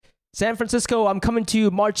San Francisco, I'm coming to you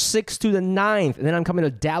March 6th to the 9th. And then I'm coming to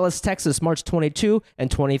Dallas, Texas, March 22 and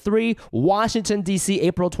 23. Washington, D.C.,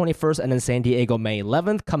 April 21st. And then San Diego, May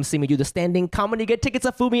 11th. Come see me do the standing comedy. Get tickets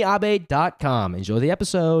at fumiabe.com. Enjoy the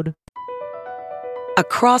episode.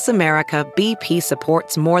 Across America, BP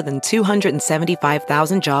supports more than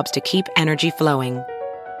 275,000 jobs to keep energy flowing.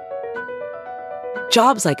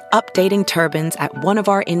 Jobs like updating turbines at one of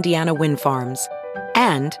our Indiana wind farms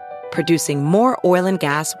and producing more oil and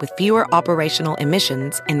gas with fewer operational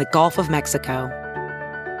emissions in the Gulf of Mexico.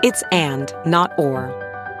 It's and, not or.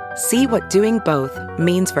 See what doing both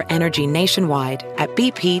means for energy nationwide at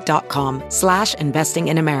bp.com/investing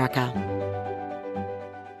in America.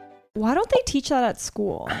 Why don't they teach that at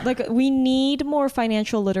school? Like, we need more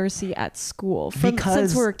financial literacy at school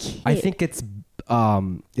since we're kids. I think it's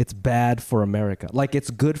bad for America. Like,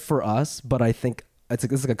 it's good for us, but I think this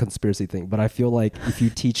is like a conspiracy thing. But I feel like if you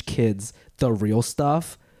teach kids the real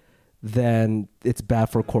stuff, then it's bad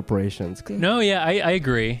for corporations. No, yeah, I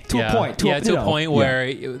agree. To a point. To a point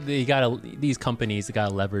where these companies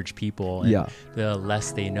gotta leverage people. And the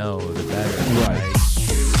less they know, the better. Right.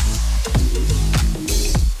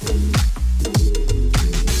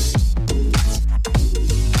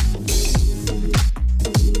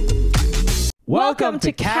 Welcome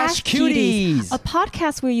to Cash Cuties, a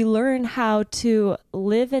podcast where you learn how to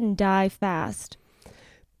live and die fast.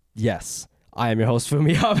 Yes, I am your host,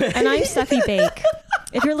 Fumiabe. And I'm Steffi Bake.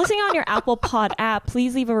 If you're listening on your Apple Pod app,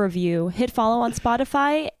 please leave a review, hit follow on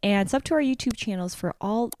Spotify, and sub to our YouTube channels for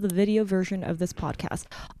all the video version of this podcast.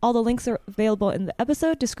 All the links are available in the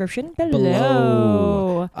episode description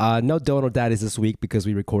below. No Dono Daddies this week because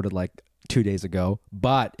we recorded like 2 days ago.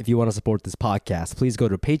 But if you want to support this podcast, please go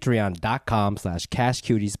to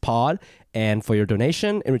patreon.com/cashcutiespod. And for your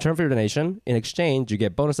donation, in return for your donation, in exchange, you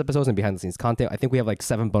get bonus episodes and behind the scenes content. I think we have like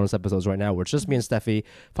 7 bonus episodes right now where it's just me and Steffi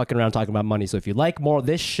fucking around talking about money. So if you like more of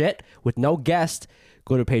this shit with no guest,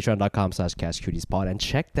 go to patreon.com/cashcutiespod and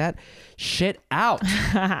check that shit out.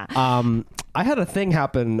 I had a thing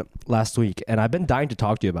happen last week and I've been dying to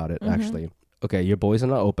talk to you about it, actually. Okay, your boy's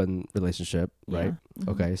in an open relationship, right?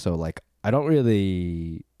 Yeah. Okay, so like I don't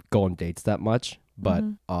really go on dates that much, but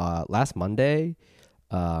last Monday,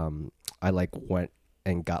 I like went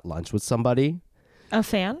and got lunch with somebody. A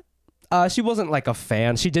fan? She wasn't like a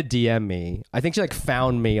fan. She did DM me. I think she like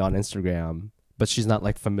found me on Instagram, but she's not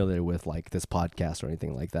like familiar with like this podcast or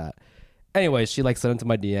anything like that. Anyway, she like sent into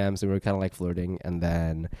my DMs and we were kind of like flirting, and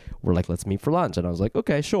then we're like, let's meet for lunch. And I was like,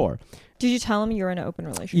 okay, sure. Did you tell him you're in an open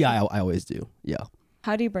relationship? Yeah, I always do. Yeah.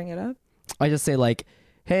 How do you bring it up? I just say like,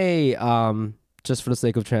 hey, just for the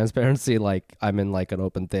sake of transparency, like I'm in like an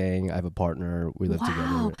open thing. I have a partner. We live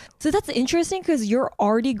together. So that's interesting because you're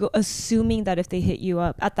already assuming that if they hit you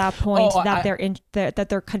up at that point,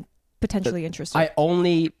 they're potentially interested. I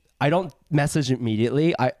don't message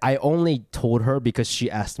immediately. I only told her because she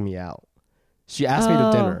asked me out. She asked me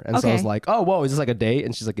to dinner. And so I was like, oh, whoa, is this like a date?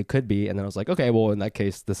 And she's like, it could be. And then I was like, okay, well, in that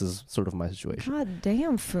case, this is sort of my situation. God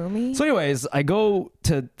damn, Fumi. So anyways, I go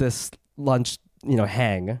to this lunch,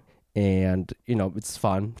 hang. And, it's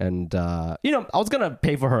fun. And, I was going to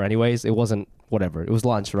pay for her anyways. It wasn't whatever. It was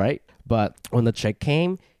lunch, right? But when the check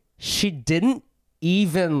came, she didn't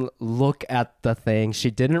even look at the thing. She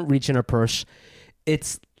didn't reach in her purse.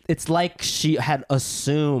 It's like she had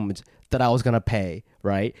assumed that I was going to pay,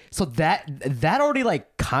 right? So that already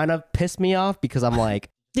like kind of pissed me off because I'm like...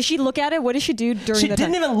 Did she look at it? What did she do during the time? She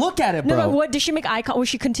didn't even look at it, bro. No, what did she make eye contact? Was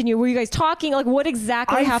she continue? Were you guys talking? Like, what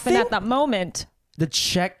exactly happened at that moment? The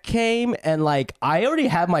check came and like I already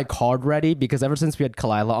had my card ready because ever since we had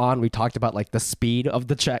Kalila on, we talked about like the speed of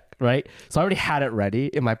the check, right? So I already had it ready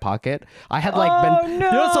in my pocket. I had like No. You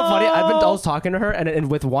know what's so funny? I was talking to her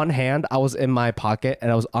and with one hand I was in my pocket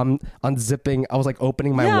and I was unzipping. I was like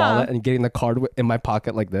opening my wallet and getting the card in my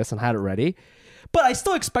pocket like this and had it ready. But I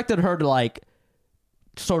still expected her to like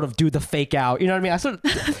sort of do the fake out. You know what I mean?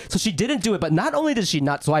 So she didn't do it. But not only did she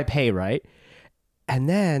not, so I pay, right? And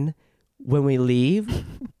then when we leave,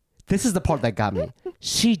 this is the part that got me.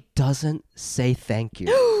 She doesn't say thank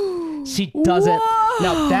you. She doesn't. Whoa.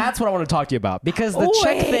 Now that's what I want to talk to you about because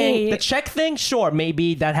the check thing, sure,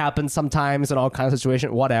 maybe that happens sometimes in all kinds of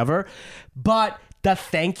situations, whatever. But the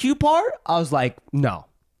thank you part, I was like, no.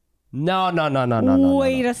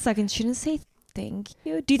 Wait a second. She didn't say thank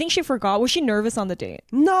you. Do you think she forgot? Was she nervous on the date?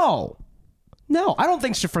 No, I don't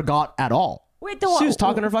think she forgot at all. Wait, she was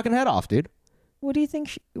talking her fucking head off, dude. What do you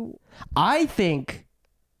think? I think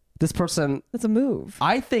this person... That's a move.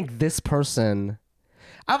 I think this person...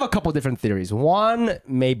 I have a couple different theories. One,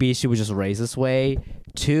 maybe she was just raised this way.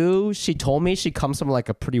 Two, she told me she comes from like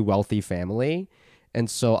a pretty wealthy family. And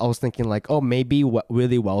so I was thinking like, oh, maybe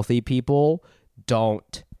really wealthy people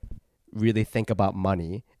don't really think about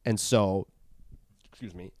money. And so,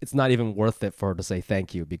 excuse me, it's not even worth it for her to say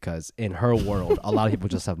thank you because in her world, a lot of people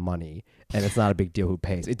just have money and it's not a big deal who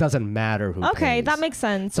pays. It doesn't matter who pays. Okay, that makes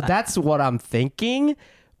sense. So that's what I'm thinking,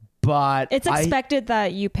 but it's expected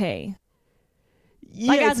that you pay. Yeah,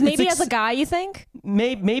 like as a guy, you think?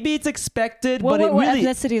 Maybe it's expected, What really,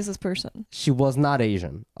 ethnicity is this person? she was not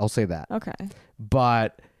Asian. I'll say that. Okay.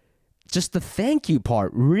 But just the thank you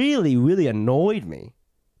part really, really annoyed me.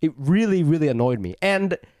 It really, really annoyed me.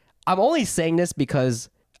 And I'm only saying this because,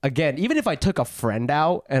 again, even if I took a friend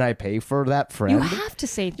out and I pay for that friend, you have to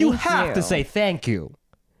say thank you. You have to say thank you.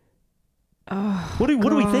 Oh, what do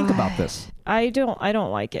we think about this? I don't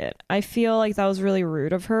like it. I feel like that was really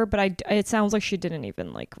rude of her, but it sounds like she didn't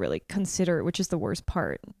even like really consider it, which is the worst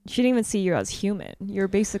part. She didn't even see you as human. You're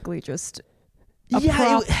basically just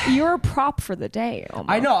prop. You're a prop for the day.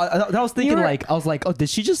 Almost. I know. I was thinking I was like, oh, did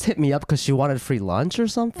she just hit me up because she wanted free lunch or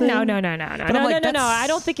something? No. I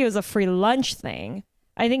don't think it was a free lunch thing.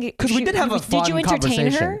 I think because we did have a fun Did you entertain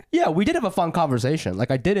conversation. her? Yeah, we did have a fun conversation.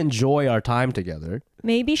 Like I did enjoy our time together.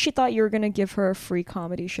 Maybe she thought you were gonna give her a free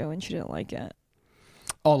comedy show and she didn't like it.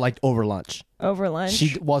 Oh, like over lunch. Over lunch.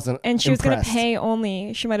 She wasn't, and she impressed. was gonna pay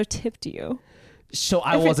only. She might have tipped you. So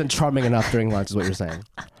I wasn't charming enough during lunch, is what you're saying.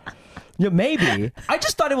 Yeah, maybe. I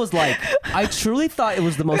just thought it was like I truly thought it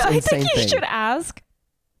was the most insane thing. I think you should ask.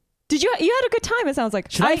 Did you had a good time? It sounds like.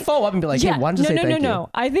 Should I follow up and be like, hey, why don't you say thank you? No.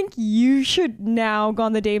 I think you should now go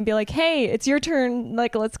on the date and be like, hey, it's your turn.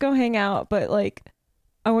 Like, let's go hang out. But like,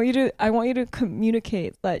 I want you to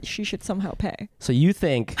communicate that she should somehow pay. So you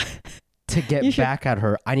think to get back at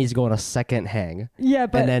her, I need to go on a second hang. Yeah,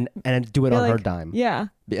 but and then do it on her dime. Yeah.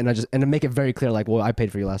 And then make it very clear, like, well, I paid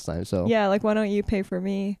for you last time, so yeah, like why don't you pay for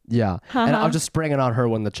me? Yeah, and I'll just spring it on her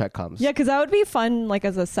when the check comes. Yeah, because that would be fun. Like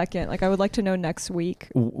as a second, like I would like to know next week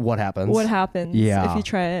what happens. What happens? Yeah, if you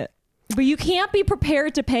try it, but you can't be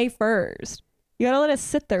prepared to pay first. You gotta let it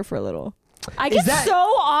sit there for a little. I get so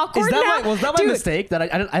awkward now. Was that my mistake that I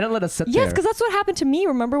didn't let it sit there? Yes, because that's what happened to me.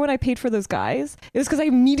 Remember when I paid for those guys? It was because I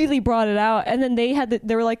immediately brought it out, and then they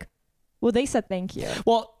were like. Well, they said thank you.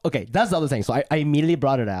 Well, okay, that's the other thing. So I immediately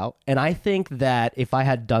brought it out. And I think that if I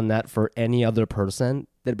had done that for any other person,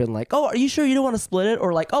 they'd been like, oh, are you sure you don't want to split it?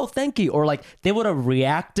 Or like, oh, thank you. Or like they would have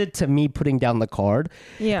reacted to me putting down the card.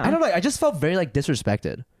 Yeah. I don't know. I just felt very like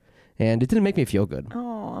disrespected. And it didn't make me feel good.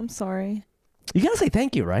 Oh, I'm sorry. You got to say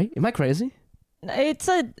thank you, right? Am I crazy? It's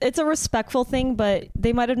a respectful thing, but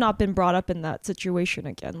they might have not been brought up in that situation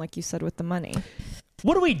again, like you said with the money.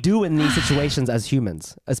 What do we do in these situations as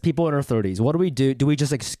humans, as people in our 30s? What do we do? Do we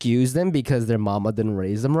just excuse them because their mama didn't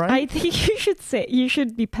raise them right? I think you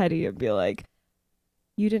should be petty and be like,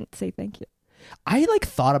 you didn't say thank you. I like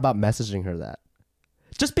thought about messaging her that.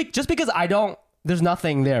 Just because I don't, there's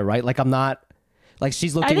nothing there, right? Like I'm not, like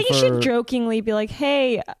she's looking for. I think you should jokingly be like,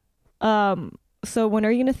 hey, so when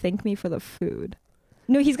are you going to thank me for the food?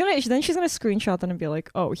 No, she's gonna screenshot that and be like,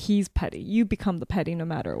 oh, he's petty. You become the petty no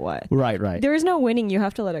matter what. Right. There is no winning. You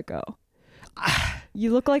have to let it go.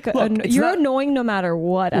 You look like you're annoying no matter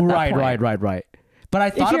what at that point. Right. But I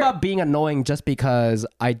thought about being annoying just because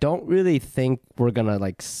I don't really think we're gonna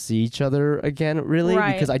like see each other again, really.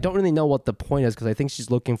 Right. Because I don't really know what the point is because I think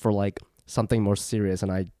she's looking for like something more serious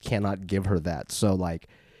and I cannot give her that. So like,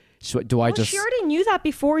 she already knew that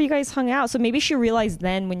before you guys hung out, so maybe she realized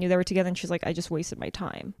then when they were together and she's like, I just wasted my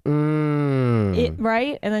time.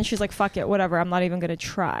 Right? And then she's like, fuck it, whatever, I'm not even gonna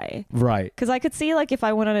try. Right. Because I could see like if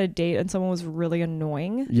I went on a date and someone was really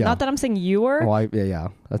annoying, not that I'm saying you were. Oh, yeah.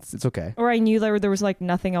 It's okay. Or I knew that there was like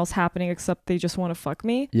nothing else happening except they just want to fuck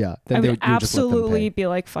me. Yeah. Then I would absolutely be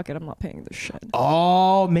like, fuck it, I'm not paying this shit.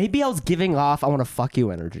 Oh, maybe I was giving off I want to fuck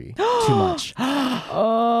you energy too much.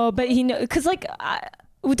 Oh, but because like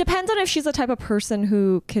it depends on if she's the type of person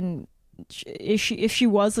who can. If she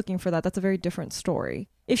was looking for that's a very different story.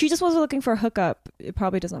 If she just was looking for a hookup, it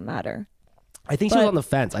probably doesn't matter. I think she was on the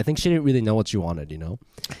fence. I think she didn't really know what she wanted, you know?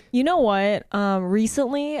 You know what?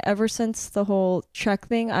 Recently, ever since the whole check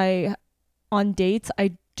thing, on dates,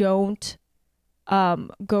 I don't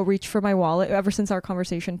go reach for my wallet. Ever since our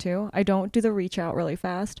conversation too, I don't do the reach out really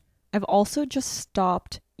fast. I've also just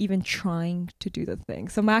stopped even trying to do the thing.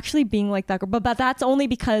 So I'm actually being like that girl. But that's only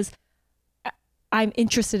because I'm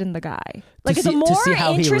interested in the guy. Like the more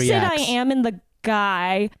interested I am in the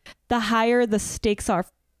guy, the higher the stakes are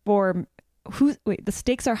for the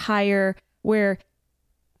stakes are higher where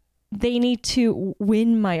they need to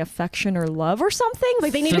win my affection or love or something.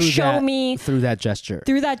 Like they need to show me through that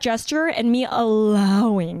gesture, and me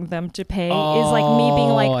allowing them to pay is like me being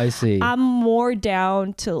like, I see. I'm more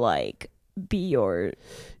down to like be your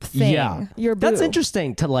thing. Yeah. Your boo. That's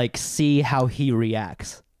interesting to like see how he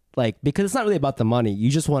reacts. Like, because it's not really about the money. You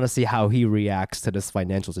just want to see how he reacts to this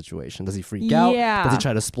financial situation. Does he freak out? Does he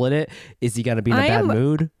try to split it? Is he going to be in a bad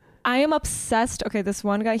mood? I am obsessed. Okay, this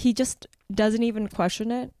one guy, he just doesn't even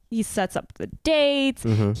question it. He sets up the dates.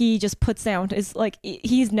 He just puts down his, like,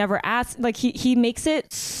 he's never asked. Like, he makes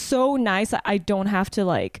it so nice that I don't have to,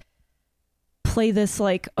 like, play this,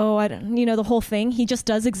 like, oh, I don't, the whole thing. He just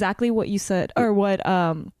does exactly what you said, or what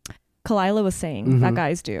Kalila was saying that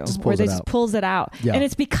guys do, where they just pulls it out. Yeah. And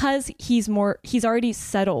it's because he's already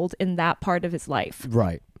settled in that part of his life.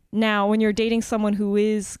 Right. Now, when you're dating someone who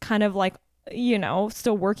is kind of like,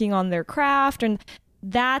 still working on their craft, and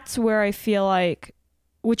that's where I feel like,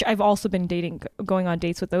 which I've also been going on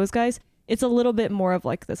dates with those guys, it's a little bit more of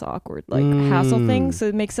like this awkward, like hassle thing. So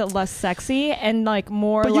it makes it less sexy and like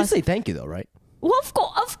more. But you say thank you though, right? Well, of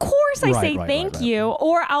course I say thank you.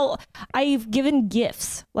 Or I've given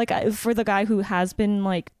gifts, like for the guy who has been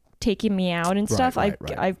like taking me out and stuff.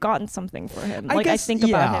 I've gotten something for him. I think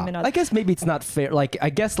about him. I guess maybe it's not fair. Like,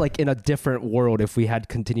 I guess like in a different world, if we had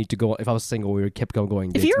continued to go, if I was single, we kept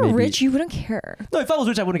going dates, if you're maybe, rich, you wouldn't care. No, if I was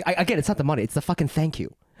rich, I wouldn't. Again, it's not the money. It's the fucking thank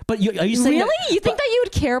you. But are you saying really? You think that you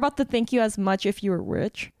would care about the thank you as much if you were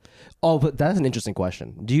rich? Oh, but that's an interesting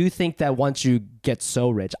question. Do you think that once you get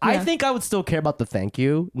so rich, I think I would still care about the thank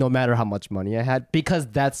you, no matter how much money I had, because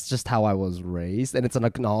that's just how I was raised, and it's an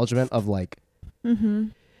acknowledgement of like,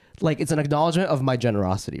 like it's an acknowledgement of my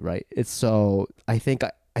generosity, right? It's so I think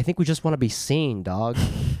we just want to be seen, dog.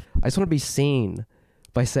 I just want to be seen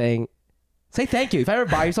by say thank you. If I ever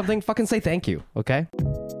buy you something, fucking say thank you, okay?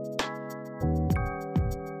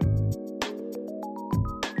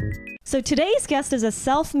 So today's guest is a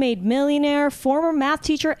self-made millionaire, former math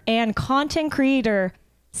teacher, and content creator,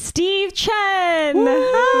 Steve Chen.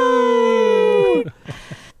 Hi.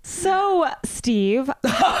 So, Steve.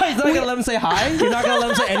 You're not going to let him say hi? You're not going to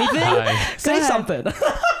let him say anything? Hi. Say something.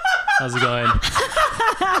 How's it going?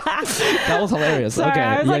 That was hilarious. Sorry, okay.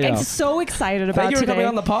 I was I'm so excited about Thank you for coming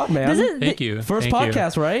on the pod, man. Thank you. First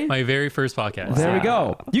podcast, right? My very first podcast. There we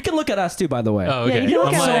go. You can look at us too, by the way. Oh, okay. Yeah, you can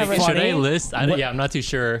look at like, should I list? I'm not too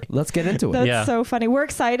sure. Let's get into it. That's so funny. We're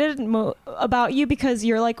excited about you because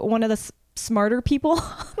you're like one of the smarter people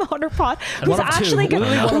on our pod who's actually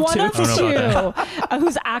one of two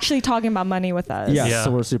who's actually talking about money with us. Yeah,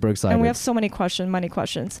 so we're super excited. And we have so many money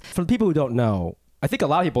questions. For the people who don't know, I think a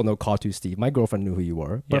lot of people know Call to Steve. My girlfriend knew who you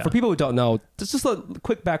were. But for people who don't know, just a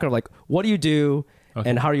quick background, like what do you do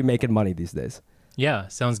and how are you making money these days? Yeah,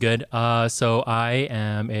 sounds good. So I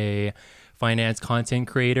am a finance content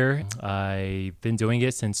creator. I've been doing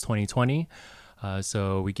it since 2020.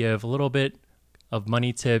 So we give a little bit of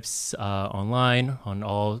money tips online on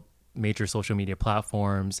all major social media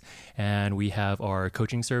platforms. And we have our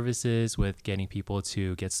coaching services with getting people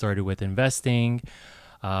to get started with investing.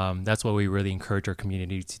 That's what we really encourage our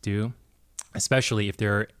community to do, especially if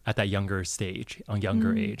they're at that younger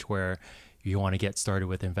age where you want to get started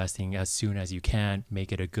with investing as soon as you can,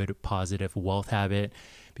 make it a good, positive wealth habit,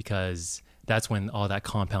 because that's when all that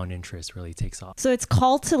compound interest really takes off. So it's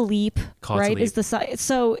Call to Leap, right? Is the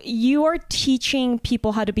so you are teaching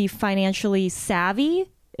people how to be financially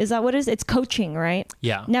savvy. Is that what it is? It's coaching, right?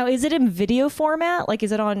 Yeah. Now, is it in video format? Like,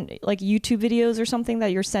 is it on like YouTube videos or something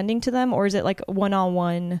that you're sending to them? Or is it like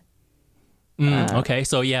one-on-one? Okay.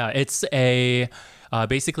 So yeah, it's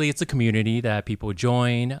basically it's a community that people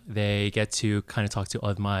join. They get to kind of talk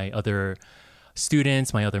to my other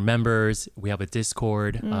students, my other members. We have a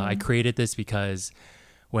Discord. I created this because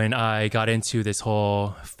when I got into this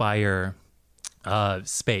whole FIRE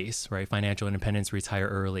space, right? Financial independence, retire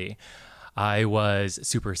early. I was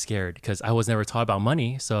super scared because I was never taught about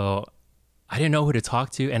money. So I didn't know who to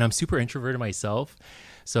talk to. And I'm super introverted myself.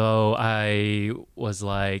 So I was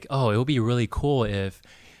like, oh, it would be really cool if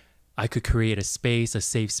I could create a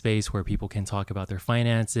safe space where people can talk about their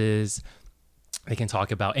finances. They can talk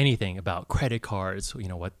about anything, about credit cards,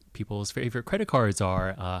 what people's favorite credit cards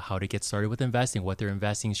are, how to get started with investing, what their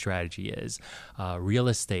investing strategy is, real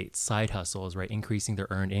estate, side hustles, right? Increasing their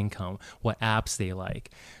earned income, what apps they like.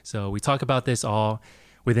 So we talk about this all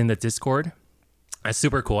within the Discord. That's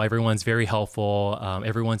super cool. Everyone's very helpful.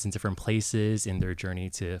 Everyone's in different places in their journey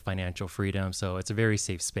to financial freedom. So it's a very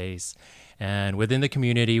safe space. And within the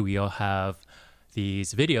community, we all have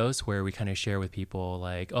these videos where we kind of share with people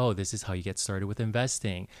like, oh, this is how you get started with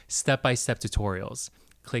investing, step-by-step tutorials.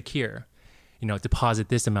 Click here, deposit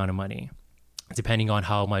this amount of money, depending on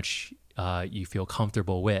how much you feel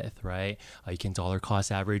comfortable with, right? You can dollar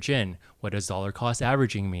cost average in. What does dollar cost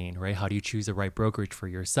averaging mean, right? How do you choose the right brokerage for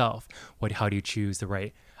yourself? How do you choose the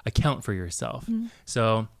right account for yourself?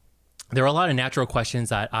 So there were a lot of natural questions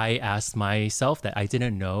that I asked myself that I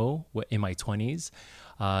didn't know in my 20s.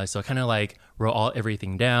 So I kind of like wrote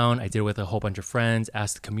everything down. I did it with a whole bunch of friends,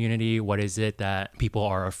 asked the community, what is it that people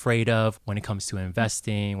are afraid of when it comes to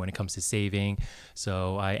investing, when it comes to saving.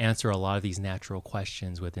 So I answer a lot of these natural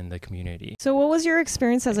questions within the community. So what was your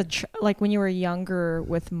experience as like when you were younger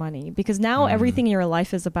with money? Because now everything in your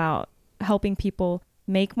life is about helping people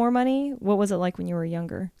make more money. What was it like when you were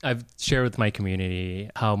younger? I've shared with my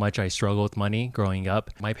community how much I struggled with money growing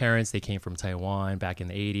up. My parents, they came from Taiwan back in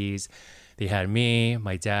the 80s. They had me.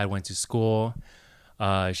 My dad went to school.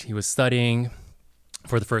 He was studying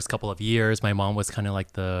for the first couple of years. My mom was kind of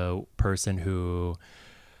like the person who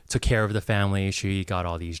took care of the family. She got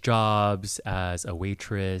all these jobs as a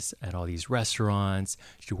waitress at all these restaurants.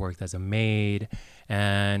 She worked as a maid.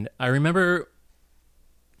 And I remember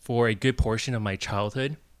for a good portion of my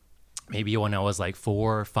childhood, maybe when I was like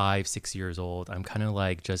 4, 5, 6 years old, I'm kind of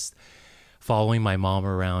like just following my mom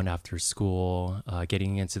around after school,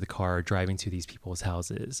 getting into the car, driving to these people's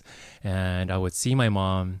houses. And I would see my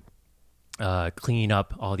mom clean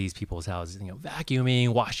up all these people's houses, vacuuming,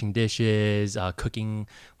 washing dishes, cooking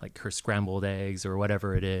like her scrambled eggs or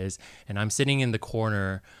whatever it is. And I'm sitting in the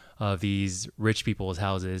corner of these rich people's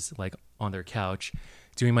houses, like on their couch,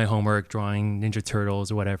 doing my homework, drawing Ninja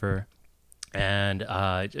Turtles or whatever. And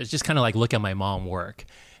just kind of like look at my mom work.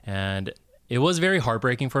 And it was very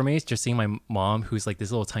heartbreaking for me just seeing my mom, who's like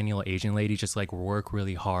this little tiny little Asian lady, just like work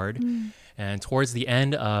really hard. And towards the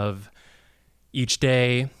end of each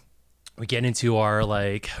day, we get into our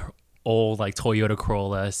like old like Toyota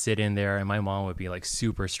Corolla, sit in there, and my mom would be like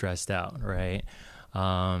super stressed out, right?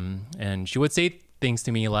 And she would say things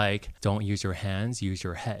to me like, don't use your hands, use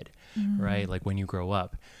your head, right? Like when you grow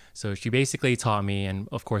up. So she basically taught me, and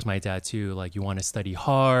of course my dad too, like you want to study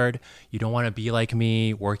hard. You don't want to be like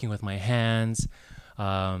me, working with my hands.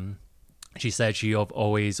 She said she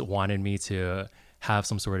always wanted me to have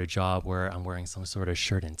some sort of job where I'm wearing some sort of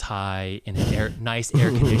shirt and tie in a nice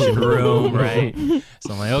air conditioned room, right?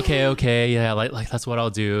 So I'm like, okay, yeah, like that's what I'll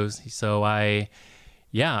do. So I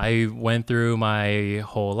went through my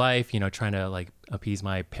whole life, trying to like appease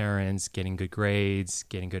my parents, getting good grades,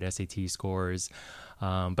 getting good SAT scores.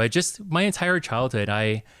 But just my entire childhood,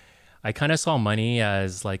 I kind of saw money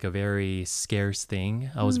as like a very scarce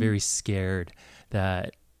thing. I was very scared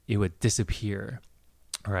that it would disappear,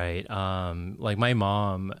 right? Like my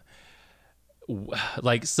mom,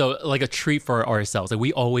 like a treat for ourselves. Like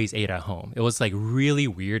we always ate at home. It was like really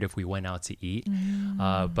weird if we went out to eat.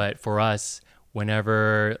 But for us,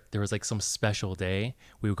 whenever there was like some special day,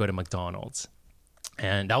 we would go to McDonald's.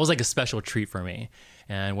 And that was like a special treat for me.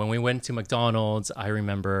 And when we went to McDonald's, I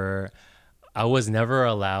remember I was never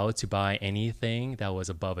allowed to buy anything that was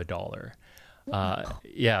above $1.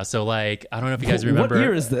 Yeah, so like I don't know if you guys remember. What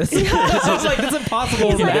year is this? I was like, it's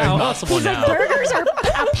impossible now. Impossible now. Burgers are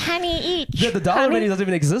a penny each. Yeah, the dollar menu doesn't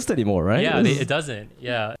even exist anymore, right? Yeah, it doesn't.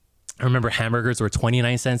 Yeah. I remember hamburgers were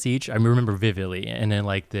 29 cents each. I remember vividly. And then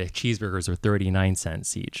like the cheeseburgers were 39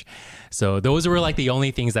 cents each. So those were like the only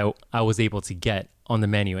things that I was able to get on the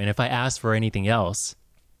menu. And if I asked for anything else,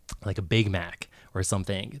 like a Big Mac or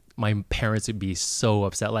something, my parents would be so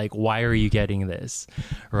upset. Like, why are you getting this?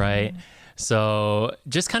 Right. So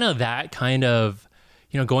just kind of that kind of,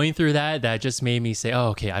 going through that just made me say, oh,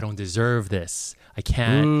 okay, I don't deserve this. I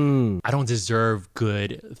can't, I don't deserve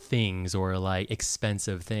good things or like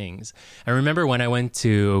expensive things. I remember when I went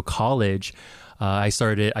to college, I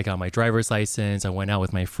got my driver's license. I went out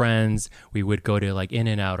with my friends. We would go to like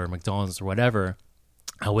In-N-Out or McDonald's or whatever.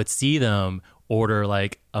 I would see them order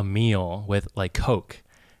like a meal with like Coke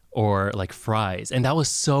or like fries. And that was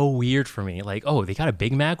so weird for me. Like, oh, they got a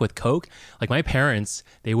Big Mac with Coke? Like my parents,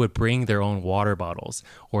 they would bring their own water bottles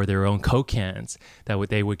or their own Coke cans that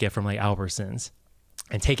they would get from like Albertsons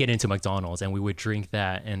and take it into McDonald's, and we would drink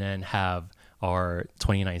that and then have our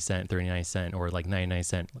 29 cent, 39 cent, or like 99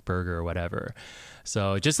 cent burger or whatever.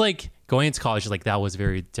 So just like going into college, like that was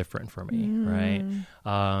very different for me, right?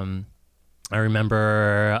 I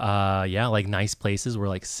remember, like nice places were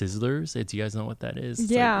like Sizzlers. Do you guys know what that is?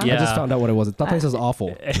 It's Yeah. I just found out what it was. That place is awful.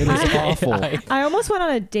 It is awful. I almost went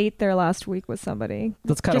on a date there last week with somebody.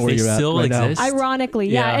 That's kind of Just- where They you're at still right exist? now. Ironically,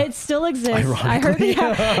 yeah, it still exists. I heard it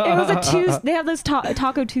was a Tuesday. They have those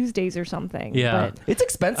Taco Tuesdays or something. Yeah. But It's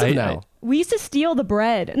expensive now. we used to steal the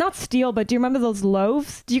bread. Not steal, but do you remember those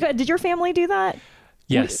loaves? Did your family do that?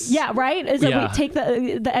 Yes. Yeah, right? Is that Yeah. we take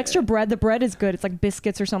the extra bread. The bread is good. It's like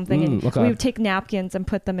biscuits or something. And okay. we would take napkins and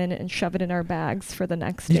put them in it and shove it in our bags for the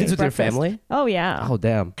next day. You did this with your breakfast. family? Oh, yeah. Oh,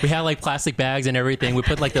 damn. We had like plastic bags and everything. We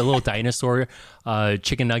put like the little dinosaur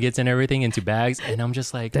chicken nuggets and everything into bags. And I'm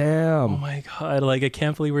just like, Damn. oh my God, like I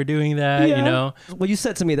can't believe we're doing that, Yeah. you know? What you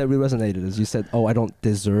said to me that really resonated is you said, oh, I don't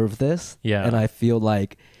deserve this. Yeah. And I feel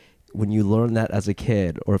like when you learn that as a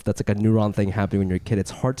kid, or if that's like a neuron thing happening when you're a kid,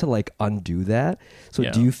 it's hard to like undo that. So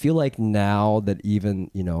Yeah. do you feel like now that even,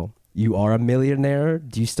 you are a millionaire,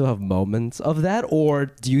 do you still have moments of that? Or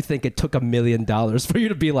do you think it took $1 million for you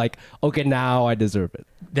to be like, okay, now I deserve it?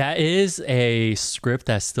 That is a script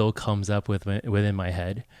that still comes up within my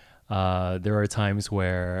head. There are times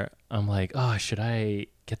where I'm like, oh, should I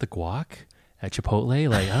get the guac at Chipotle?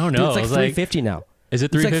 Like, I don't know. Dude, it's like $350 now. Is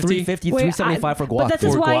it It's like $350? $350, $375 for guac. But this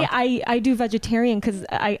is For why guac? I do vegetarian, because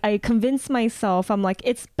I convince myself, I'm like,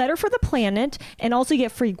 it's better for the planet, and also you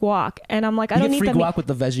get free guac. And I'm like, I you don't get need free the guac with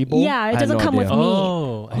the veggie bowl? Yeah, it I had doesn't no come with idea. meat.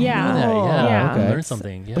 Oh, I Yeah. didn't know that. Yeah. I Okay. learned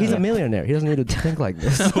something. Yeah. But he's a millionaire. He doesn't need to think like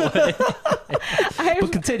this.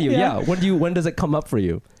 But continue. Yeah. When does it come up for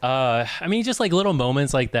you? I mean, just like little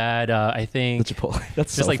moments like that. I The think Chipotle.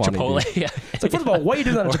 That's just so like funny, Chipotle. dude. Yeah. It's like, first of all, why are you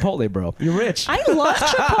doing that at Chipotle, bro? You're rich. I love I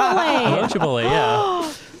Chipotle. love Chipotle. Yeah.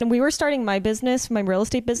 And we were starting my business, my real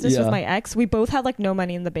estate business Yeah. with my ex. We both had like no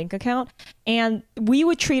money in the bank account. And we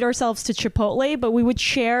would treat ourselves to Chipotle, but we would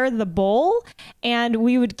share the bowl, and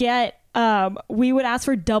we would get, we would ask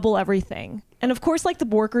for double everything. And of course, like the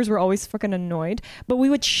workers were always fucking annoyed, but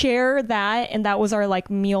we would share that, and that was our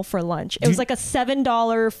like meal for lunch. It was like a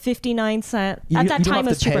 $7.59. At that time, it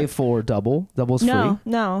was to pay cheaper. for double. Double's No,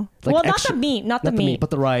 free. no. Like Well, extra- not the meat, not the meat,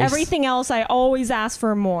 but the rice. Everything else, I always ask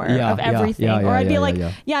for more Yeah, of yeah, everything, yeah, or I'd be yeah, like,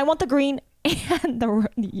 yeah. I want the green and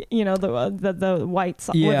the white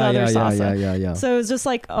sauce with Yeah, other yeah, sauce. yeah. So it was just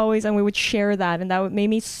like always, and we would share that, and that made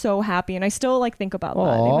me so happy, and I still like think about that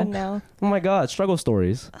Aw. even now. Oh my God, struggle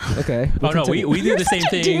stories. Okay. Oh no, we do the same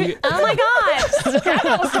thing. Dude, oh my god!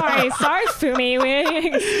 Struggle stories. Sorry,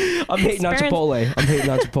 Fumi. I'm hating on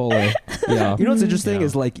Chipotle. Yeah. You know what's interesting Yeah.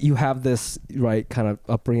 is like you have this right kind of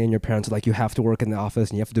upbringing. Your parents are like, you have to work in the office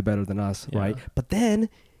and you have to do better than us, Yeah. right? But then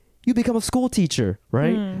you become a school teacher,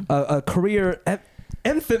 right? A career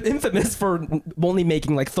infamous for only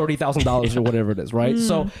making like $30,000 or whatever it is, right?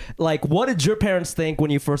 So like, what did your parents think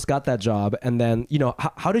when you first got that job? And then,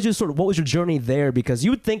 how did you what was your journey there? Because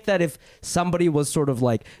you would think that if somebody was sort of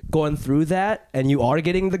like going through that and you are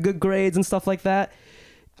getting the good grades and stuff like that,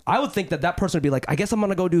 I would think that person would be like, I guess I'm going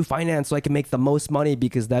to go do finance so I can make the most money,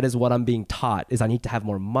 because that is what I'm being taught is I need to have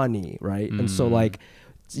more money, right? And so like,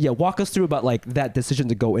 yeah, walk us through about like that decision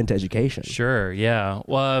to go into education. Sure. Yeah.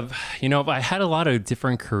 Well, I had a lot of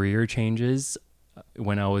different career changes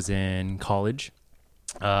when I was in college.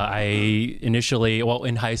 I initially,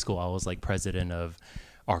 in high school, I was like president of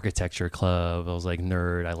architecture club. I was like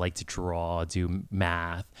nerd. I like to draw, do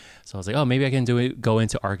math. So I was like, oh, maybe I can go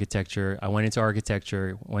into architecture. I went into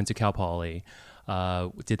architecture, went to Cal Poly,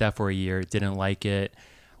 did that for a year, didn't like it,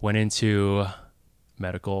 went into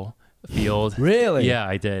medical field. Really? Yeah,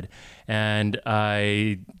 I did. And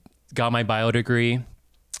I got my bio degree.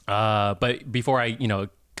 But before I,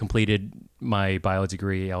 completed my bio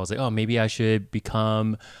degree, I was like, oh, maybe I should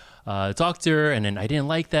become a doctor. And then I didn't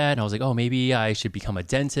like that. And I was like, oh, maybe I should become a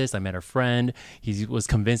dentist. I met a friend. He was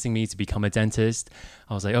convincing me to become a dentist.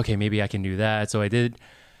 I was like, okay, maybe I can do that. So I did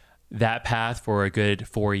that path for a good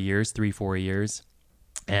 4 years, 4 years.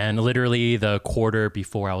 And literally the quarter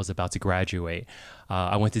before I was about to graduate,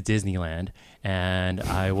 I went to Disneyland, and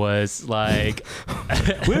I was like,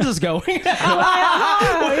 Where's this going?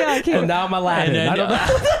 And now I'm Aladdin. And then, I don't know.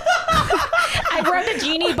 I brought the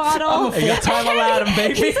genie bottle. I'm a full-time Aladdin,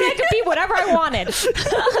 baby. He said I could be whatever I wanted.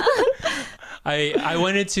 I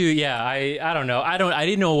went into, I don't know. I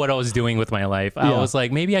didn't know what I was doing with my life. I Yeah. was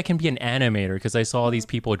like, maybe I can be an animator, because I saw these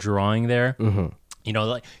people drawing there.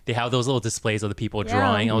 Like they have those little displays of the people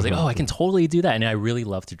drawing. I was like, oh, I can totally do that. And I really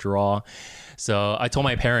love to draw. So I told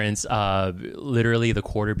my parents, literally the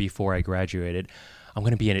quarter before I graduated, I'm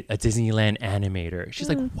going to be a Disneyland animator. She's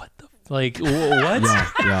like, what the like, what?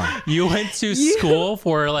 Yeah. You went to school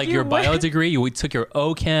for like your bio degree. You took your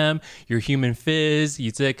OChem, your human phys.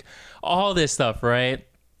 You took all this stuff, right?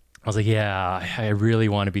 I was like, yeah, I really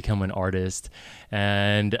want to become an artist.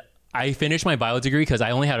 And I finished my bio degree because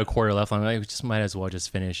I only had a quarter left. I'm like, just might as well just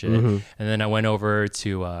finish it. And then I went over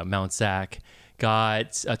to Mount Sac,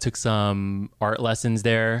 took some art lessons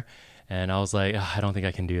there. And I was like, I don't think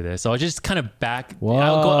I can do this. So I was just kind of I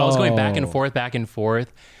was going back and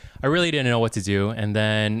forth. I really didn't know what to do. And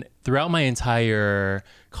then throughout my entire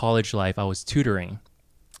college life, I was tutoring.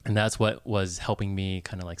 And that's what was helping me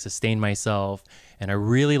kind of like sustain myself. And I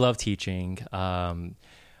really love teaching. I'm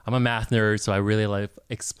a math nerd, so I really love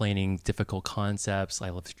explaining difficult concepts. I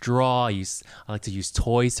love to draw. I like to use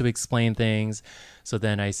toys to explain things. So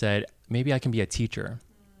then I said, maybe I can be a teacher.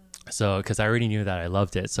 So, because I already knew that I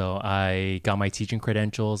loved it. So I got my teaching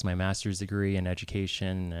credentials, my master's degree in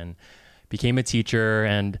education, and became a teacher.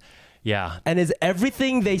 And yeah. And is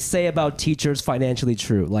everything they say about teachers financially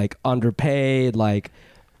true? Like underpaid, like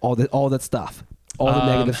all that stuff, all the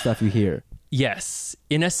negative stuff you hear? Yes.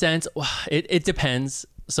 In a sense, it depends.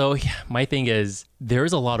 So my thing is,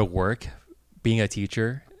 there's a lot of work being a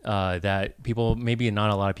teacher that people, maybe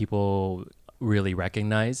not a lot of people really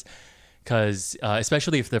recognize. Because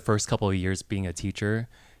especially if the first couple of years being a teacher,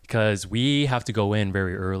 because we have to go in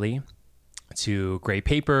very early to grade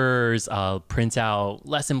papers, print out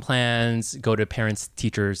lesson plans, go to parents,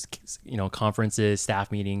 teachers, conferences,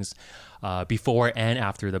 staff meetings before and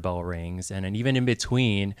after the bell rings. And then even in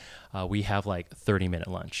between, we have like 30-minute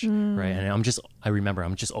lunch, right? And I remember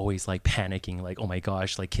I'm just always like panicking, like, oh my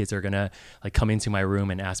gosh, like kids are gonna like come into my room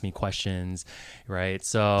and ask me questions, right?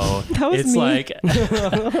 So That was it's me. like,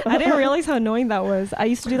 I didn't realize how annoying that was. I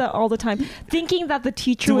used to do that all the time, thinking that the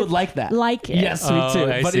teacher You would like that. Like it. Yes, me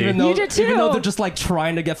too. I But see. even though You did too. they're just like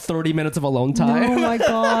trying to get 30 minutes of alone time. Oh my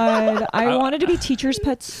god! I wanted to be teacher's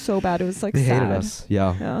pet so bad. It was like They sad. hated us.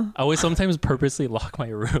 Yeah. Yeah. I would sometimes purposely lock my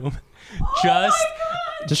room just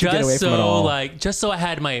Just to get away from it so all. like just so I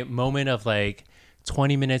had my moment of like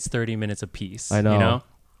 20 minutes, 30 minutes of peace. I know.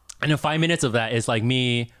 And then 5 minutes of that is like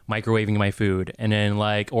me microwaving my food, and then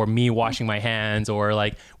like, or me washing my hands, or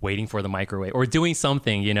like waiting for the microwave, or doing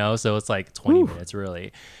something, so it's like 20 minutes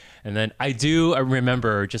really. And then I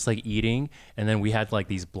remember just like eating, and then we had like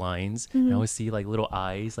these blinds, and I would see like little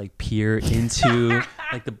eyes like peer into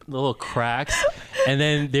like the little cracks, and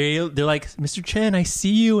then they're like, Mr. Chen, I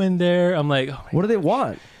see you in there. I'm like, oh my. What do they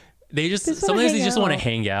want? They just wanna sometimes they hang just out. want to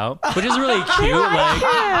hang out, which is really cute. Like,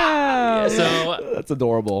 Yeah. so That's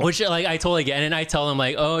adorable. which like I totally get, and then I tell them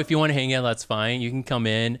like, oh, if you want to hang out, that's fine. You can come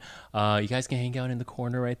in. You guys can hang out in the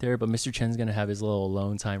corner right there. But Mr. Chen's gonna have his little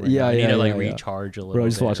alone time right now. I need to like recharge a little. Bro,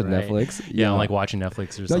 just bit, watching right? Netflix? Yeah, Yeah. I'm like watching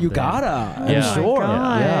Netflix or No, something. you gotta. Yeah. I'm sure. Oh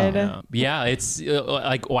my Yeah. God. Yeah, it's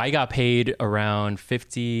like I got paid around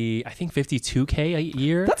 52K a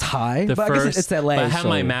year. That's high. The but I first, guess it's LA. but I have so-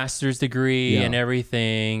 my master's degree Yeah. and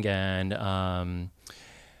everything, and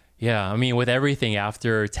yeah, I mean, with everything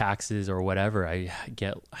after taxes or whatever, I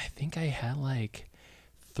think I had like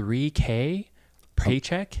 3K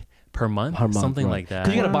paycheck per month, Per month, something right. like that.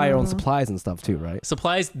 'Cause you gotta buy your own supplies and stuff too, right?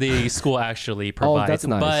 Supplies the school actually provides, that's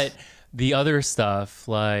nice. but the other stuff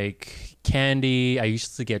like candy, I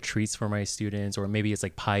used to get treats for my students, or maybe it's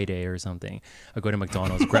like pie day or something. I go to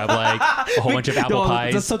McDonald's, grab like a whole bunch of apple Yo,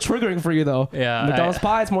 pies. That's so triggering for you though. Yeah, McDonald's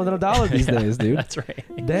pie is more than $1 these days, dude. That's right.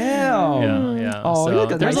 Damn. Yeah. Oh, So you're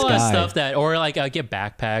like a there's nice a lot of guy. stuff that, or like I get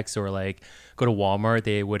backpacks, or like go to Walmart.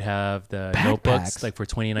 They would have the notebooks Backpacks? like for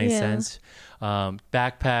 29 Yeah. cents.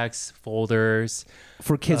 Backpacks, folders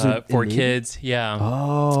For kids. for in need? kids. Yeah.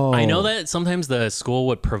 Oh. I know that sometimes the school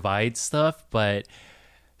would provide stuff, but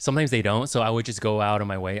sometimes they don't. So I would just go out of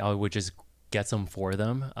my way. I would just get some for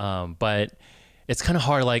them. But it's kind of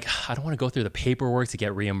hard. Like, I don't want to go through the paperwork to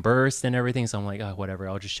get reimbursed and everything. So I'm like, oh, whatever.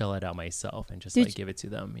 I'll just shell it out myself and just like give it to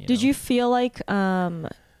them. Did you feel like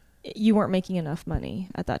you weren't making enough money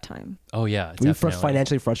at that time? Oh yeah, Were you definitely.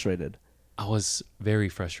 financially frustrated? I was very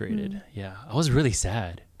frustrated. Yeah, I was really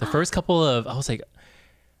sad. The first couple of, I was like,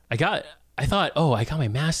 I thought, oh, I got my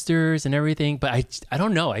master's and everything, but I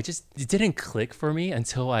don't know. It didn't click for me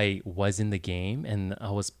until I was in the game and I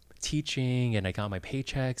was teaching and I got my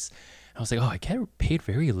paychecks. I was like, oh, I get paid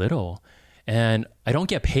very little, and I don't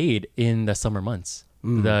get paid in the summer months.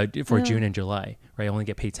 For June and July, right? I only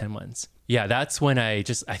get paid 10 months. Yeah, that's when I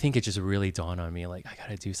think it just really dawned on me, like, I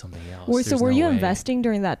gotta do something else. So There's were no you way. investing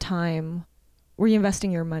during that time? Were you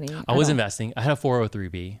investing your money? I at was all? investing. I had a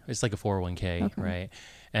 403b. It's like a 401k, Okay. right?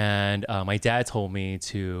 And my dad told me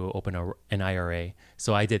to open an IRA,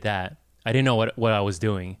 so I did that. I didn't know what I was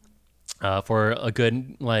doing. For a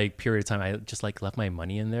good like period of time, I just like left my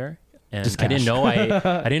money in there, and Just I didn't cash. know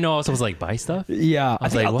I didn't know I was supposed to like buy stuff. Yeah. I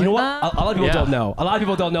was think, like, you know what? what? A lot of people Yeah. don't know. A lot of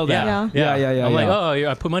people don't know that. Yeah. Yeah. I'm like, yeah. oh,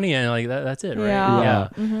 yeah, I put money in, like that's it, right?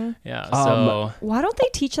 Yeah. Yeah. So Why don't they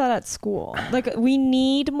teach that at school? Like, we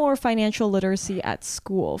need more financial literacy at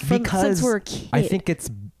school since we're a kid. I think it's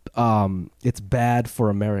bad for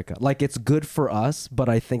America. Like, it's good for us, but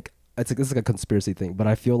I think it's like a conspiracy thing. But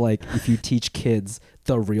I feel like if you teach kids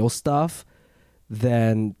the real stuff,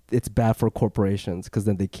 then it's bad for corporations because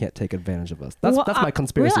then they can't take advantage of us. That's my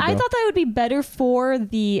conspiracy. Really? I thought that would be better for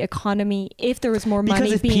the economy if there was more money.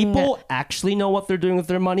 Because if people actually know what they're doing with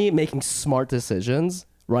their money, making smart decisions,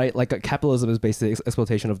 right? Like capitalism is basically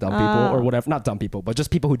exploitation of dumb people or whatever. Not dumb people, but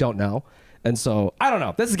just people who don't know. And so I don't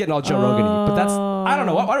know. This is getting all Joe Rogan-y, but that's I don't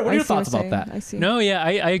know. What are your thoughts about that? I see. No, yeah,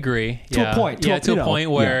 I agree. To a point. To a point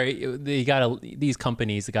where these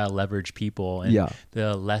companies gotta leverage people, and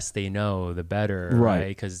the less they know, the better, right?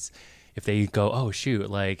 Because if they go, oh shoot,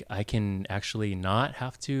 like I can actually not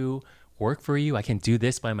have to work for you, I can do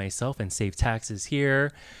this by myself and save taxes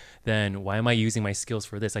here, then why am I using my skills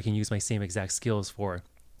for this? I can use my same exact skills for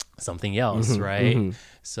something else, right?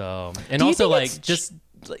 So, and also like just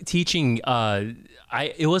teaching,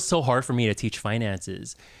 it was so hard for me to teach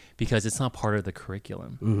finances because it's not part of the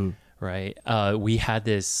curriculum, right? We had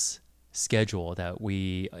this schedule that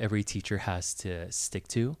every teacher has to stick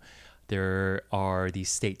to. There are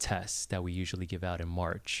these state tests that we usually give out in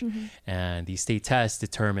March, and these state tests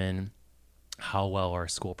determine how well our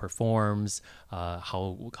school performs,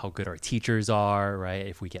 how good our teachers are, right?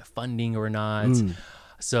 If we get funding or not.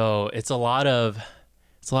 So it's a lot of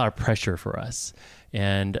pressure for us.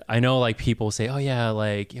 And I know like people say, oh yeah,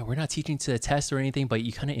 like we're not teaching to the test or anything, but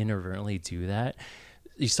you kind of inadvertently do that.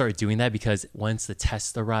 You start doing that because once the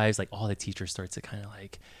test arrives, like all the teachers start to kind of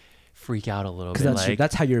like freak out a little bit. Because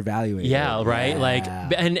that's how you're evaluating. Yeah, right. Like,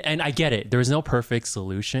 and I get it. There's no perfect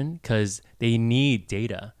solution because they need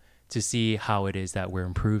data to see how it is that we're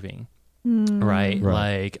improving. Right?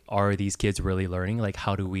 Like, are these kids really learning? Like,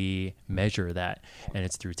 how do we measure that? And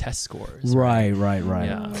it's through test scores. Right.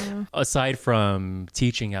 Yeah. Aside from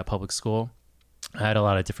teaching at public school, I had a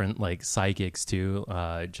lot of different like side gigs too.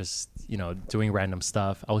 Just, doing random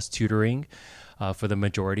stuff. I was tutoring for the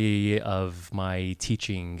majority of my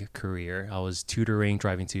teaching career. I was tutoring,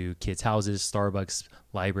 driving to kids' houses, Starbucks,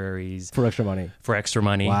 libraries. For extra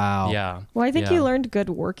money. Wow. Yeah. Well, I think you learned good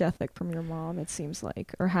work ethic from your mom, it seems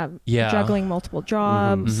like, or juggling multiple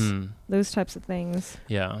jobs, those types of things.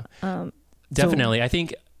 Yeah. Definitely. I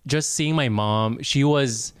think just seeing my mom, she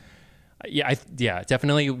was...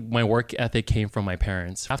 definitely my work ethic came from my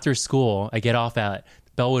parents. After school, I get off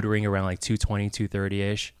bell would ring around like 2:20,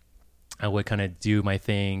 2:30ish. I would kind of do my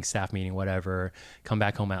thing, staff meeting, whatever, come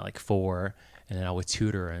back home at like 4, and then I would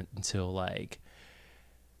tutor until like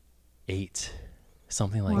 8,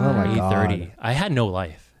 something like that, 8:30. I had no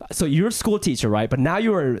life. So you're a school teacher, right? But now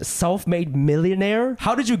you're a self-made millionaire.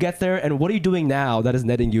 How did you get there? And what are you doing now that is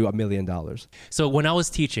netting you $1 million? So when I was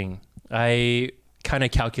teaching, I kind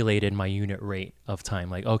of calculated my unit rate of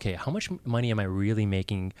time. Like, okay, how much money am I really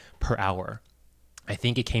making per hour? I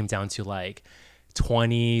think it came down to like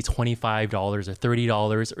 $20, $25 or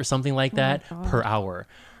 $30 or something like that per hour,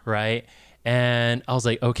 right? And I was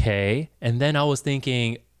like, okay. And then I was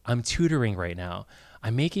thinking, I'm tutoring right now.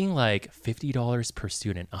 I'm making like $50 per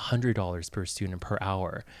student, $100 per student per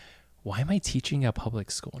hour. Why am I teaching at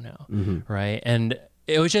public school now, right? And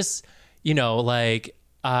it was just, like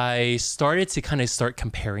I started to kind of start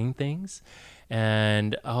comparing things.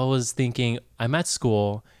 And I was thinking, I'm at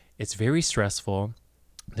school. It's very stressful.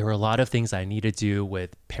 There were a lot of things I need to do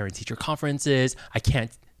with parent-teacher conferences. I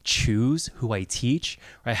can't choose who I teach.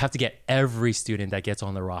 Right? I have to get every student that gets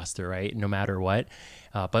on the roster, right? No matter what.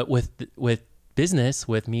 But with business,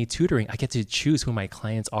 with me tutoring, I get to choose who my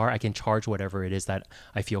clients are. I can charge whatever it is that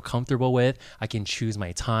I feel comfortable with. I can choose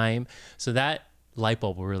my time. So that light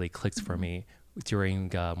bulb really clicked for me during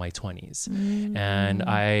my 20s. And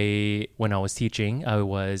when I was teaching, I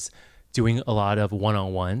was doing a lot of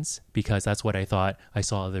one-on-ones because that's what I thought I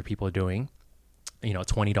saw other people doing,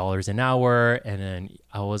 $20 an hour. And then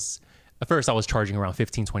at first I was charging around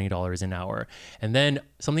 $15, $20 an hour. And then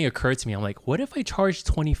something occurred to me. I'm like, what if I charged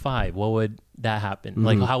 25? What would that happen?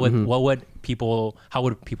 Like how would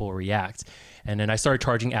people react? And then I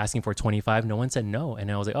started asking for 25. No one said no. And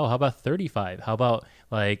then I was like, oh, how about 35? How about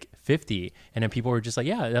like 50? And then people were just like,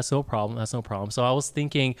 yeah, that's no problem. That's no problem. So I was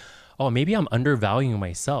thinking, oh, maybe I'm undervaluing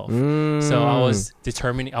myself. So I was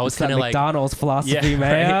determining, I was kind of like McDonald's philosophy,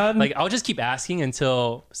 man. Right? Like I'll just keep asking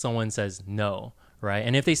until someone says no, right?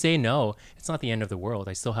 And if they say no, it's not the end of the world.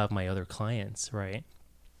 I still have my other clients, right?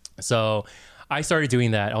 So I started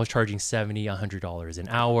doing that. I was charging $70, $100 an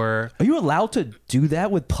hour. Are you allowed to do that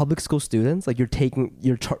with public school students? Like you're taking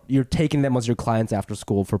them as your clients after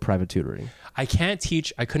school for private tutoring? I couldn't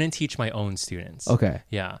teach my own students. Okay.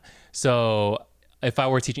 Yeah. So if I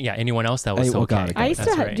were teaching, anyone else, that was okay. Got it. I used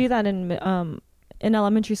to do that in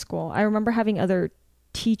elementary school. I remember having other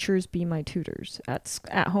teachers be my tutors at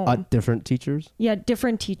home. Different teachers? Yeah,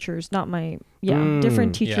 different teachers, not my... Yeah,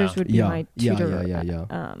 different teachers would be my tutor.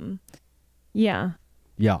 Yeah.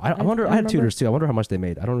 Yeah, I wonder. I had remember. tutors too. I wonder how much they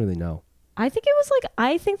made. I don't really know. I think it was like,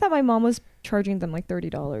 I think that my mom was charging them like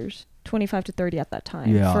 $30, 25 to 30 at that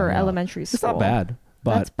time for elementary school. It's not bad.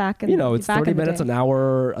 But that's back in, it's 30 minutes an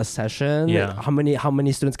hour a session. Yeah. How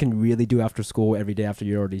many students can really do after school every day after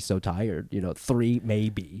you're already so tired? 3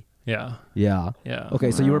 maybe. Yeah. Yeah. Yeah.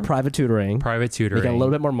 Okay, so you were private tutoring. Private tutoring. Making a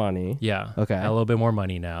little bit more money. Yeah. Okay. A little bit more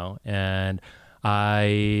money now. And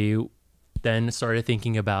I then started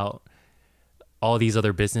thinking about all these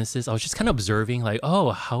other businesses. I was just kind of observing like, oh,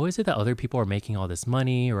 how is it that other people are making all this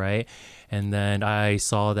money, right? And then I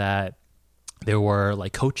saw that there were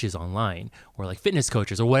like coaches online or like fitness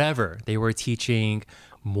coaches or whatever. They were teaching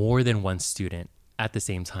more than one student at the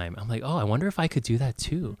same time. I'm like, oh, I wonder if I could do that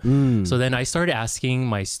too. So then I started asking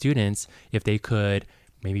my students if they could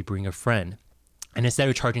maybe bring a friend. And instead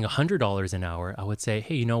of charging $100 an hour, I would say,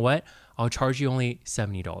 hey, you know what? I'll charge you only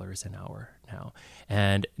 $70 an hour now.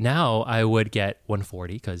 And now I would get $140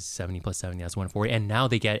 because 70 plus 70, that's $140. And now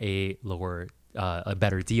they get a lower, a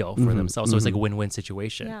better deal for themselves. So it's like a win-win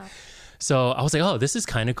situation. Yeah. So I was like, oh, this is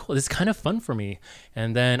kind of cool. This is kind of fun for me.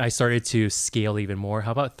 And then I started to scale even more.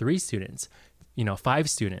 How about 3 students? 5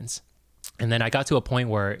 students. And then I got to a point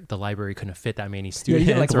where the library couldn't fit that many students.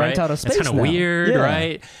 Yeah, you can, right? rent out a space. It's kind of weird, yeah.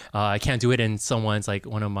 right? I can't do it in someone's like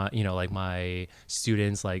one of my, like my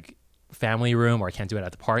students' like family room, or I can't do it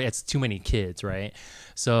at the park. It's too many kids, right?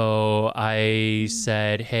 So I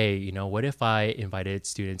said, hey, what if I invited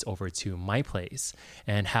students over to my place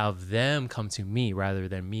and have them come to me rather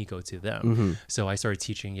than me go to them? So I started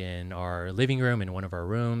teaching in our living room, in one of our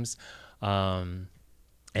rooms.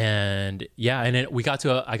 And yeah, and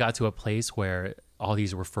I got to a place where all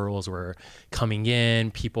these referrals were coming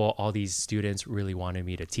in. All these students really wanted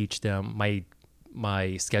me to teach them.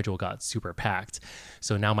 My schedule got super packed.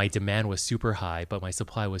 So now my demand was super high, but my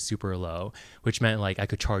supply was super low, which meant like I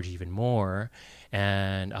could charge even more.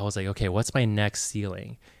 And I was like, okay, what's my next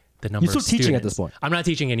ceiling? The number You're still of students. teaching at this point? I'm not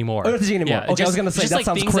teaching anymore. Oh, you're not teaching anymore. Yeah, okay, I was going to say, that like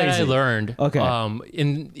sounds things crazy. that I learned. Okay.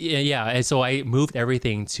 And so I moved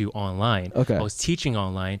everything to online. Okay. I was teaching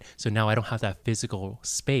online. So now I don't have that physical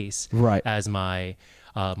space as my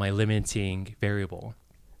limiting variable.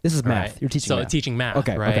 This is math. Right. You're teaching math. Teaching math,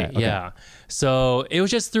 okay, right? Okay. Yeah. So it was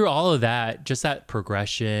just through all of that, just that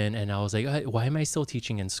progression. And I was like, why am I still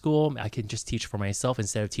teaching in school? I can just teach for myself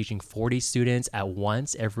instead of teaching 40 students at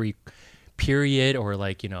once every period, or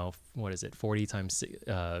like, what is it? 40 times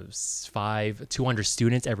 5, 200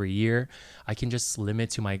 students every year. I can just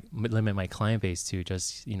limit my client base to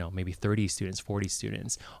just, maybe 30 students, 40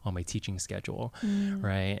 students on my teaching schedule.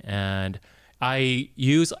 Right. And I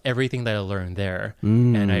use everything that I learned there,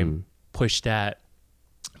 and I pushed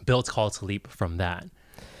built Call to Leap from that.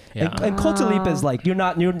 Yeah. And Call to Leap is like you're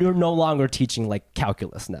no longer teaching like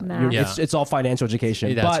calculus now. It's all financial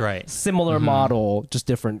education. That's but right. Similar model, just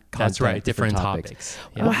different content. That's right. Different topics.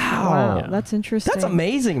 Yeah. Wow. Yeah. That's interesting. That's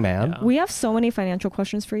amazing, man. We have so many financial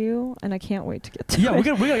questions for you, and I can't wait to get to it. Yeah, we're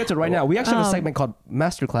gonna get to it right now. We actually have a segment called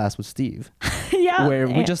Masterclass with Steve. Yeah. Where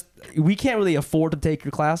we can't really afford to take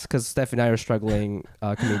your class because Steph and I are struggling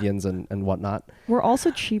comedians and whatnot. We're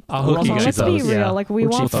also cheap. I'll hook you guys Let's up. be real. Yeah. Like we We're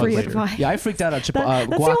want cheap free later. advice. Yeah, I freaked out at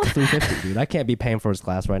Guac 350, dude. I can't be paying for his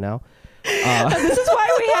class right now. This is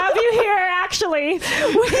why we have you here, actually. So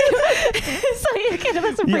you can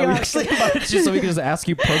have some free Yeah, we access. actually invited you so we can just ask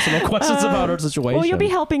you personal questions about our situation. Well, you'll be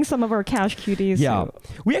helping some of our cash cuties. Yeah. too.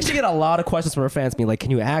 We actually get a lot of questions from our fans being like, can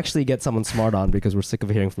you actually get someone smart on because we're sick of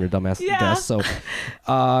hearing from your dumbass guests. So,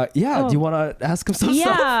 do you want to ask him some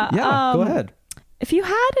stuff? Yeah, go ahead. If you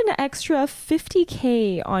had an extra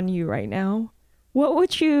 $50K on you right now, what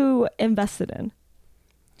would you invest it in?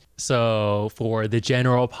 So for the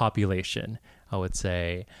general population, I would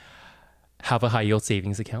say have a high yield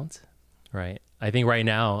savings account, right? I think right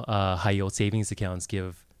now, high yield savings accounts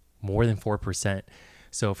give more than 4%.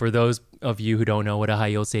 So for those of you who don't know what a high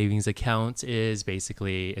yield savings account is,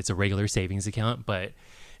 basically it's a regular savings account, but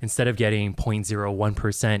instead of getting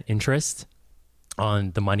 0.01% interest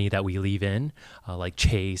on the money that we leave in, like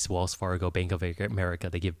Chase, Wells Fargo, Bank of America,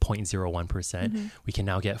 they give 0.01%. We can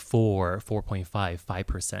now get 4.5,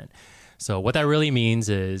 5%. So what that really means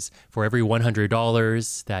is for every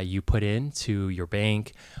 $100 that you put into your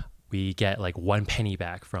bank, we get like 1 penny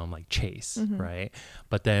back from like Chase, right?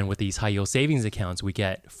 But then with these high yield savings accounts, we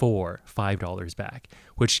get $5 back,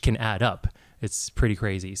 which can add up. It's pretty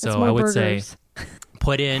crazy. So I would say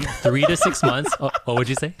put in 3 to 6 months. What would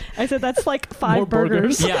you say? I said that's like 5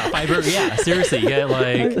 burgers. Yeah, 5 burgers. Yeah, seriously, you get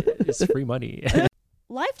like, it's free money.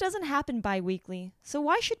 Life doesn't happen bi-weekly, so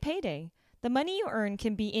why should payday? The money you earn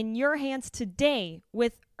can be in your hands today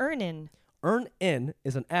with Earnin. EarnIn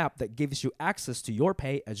is an app that gives you access to your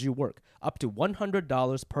pay as you work, up to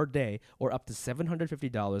 $100 per day or up to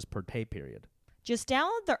 $750 per pay period. Just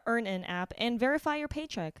download the EarnIn app and verify your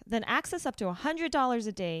paycheck. Then access up to $100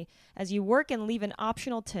 a day as you work and leave an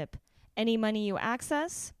optional tip. Any money you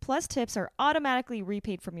access, plus tips, are automatically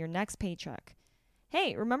repaid from your next paycheck.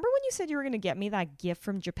 Hey, remember when you said you were going to get me that gift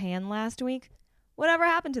from Japan last week? Whatever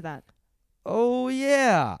happened to that? Oh,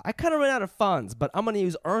 yeah. I kind of ran out of funds, but I'm going to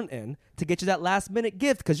use EarnIn to get you that last-minute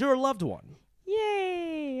gift because you're a loved one.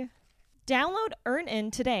 Yay! Download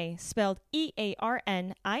EarnIn today, spelled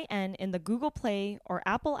EARNIN, in the Google Play or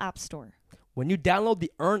Apple App Store. When you download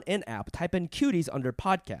the EarnIn app, type in Cuties under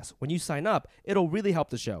podcast. When you sign up, it'll really help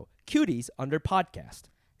the show. Cuties under podcast.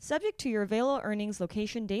 Subject to your available earnings,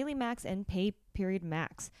 location, daily max, and pay period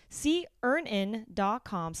max. See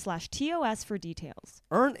earnin.com/TOS for details.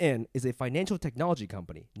 EarnIn is a financial technology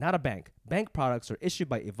company, not a bank. Bank products are issued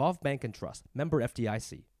by Evolve Bank and Trust. Member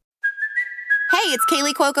FDIC. Hey, it's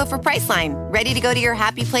Kaylee Cuoco for Priceline. Ready to go to your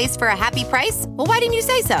happy place for a happy price? Well, why didn't you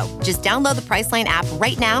say so? Just download the Priceline app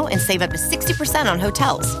right now and save up to 60% on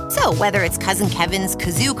hotels. So whether it's Cousin Kevin's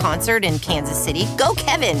Kazoo Concert in Kansas City, go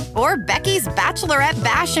Kevin, or Becky's Bachelorette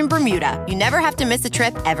Bash in Bermuda, you never have to miss a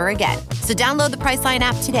trip ever again. So download the Priceline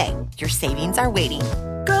app today. Your savings are waiting.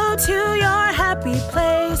 Go to your happy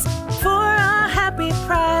place for a happy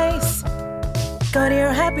price. Go to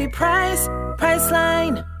your happy price,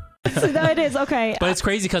 Priceline. So it is, okay. But it's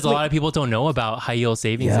crazy because a lot of people don't know about high yield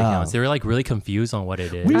savings accounts. They were like really confused on what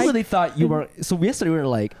it is. We really thought you were. So yesterday we were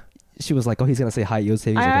like, she was like, "Oh, he's gonna say high yield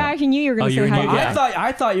savings account." I knew you were going to say high yield.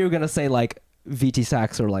 I thought you were gonna say like VT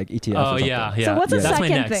Sacks or like ETF. Oh or something. yeah. So what's the That's my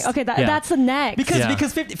second next. thing? Okay, that's the next.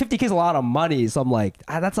 Because 50K is a lot of money, so I'm like,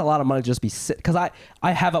 that's a lot of money to just be sit. Because I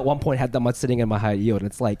have at one point had that much sitting in my high yield, and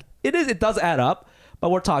it's like it does add up,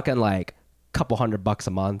 but we're talking like couple $100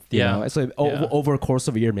 a month, you know. So over a course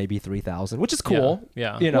of a year, maybe 3,000, which is cool.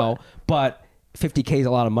 Yeah. You know, but 50K is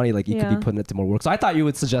a lot of money. Like you could be putting it to more work. So I thought you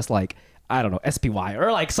would suggest like, I don't know, SPY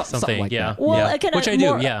or like something like that. Well, which I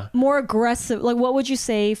do. More aggressive. Like, what would you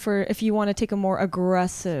say for if you want to take a more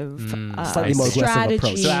aggressive slightly more strategy? aggressive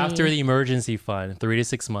approach? So after the emergency fund, 3 to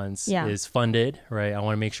 6 months is funded, right? I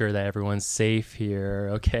want to make sure that everyone's safe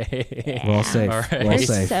here. Okay. Well safe. All right. Well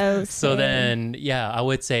safe. So then, I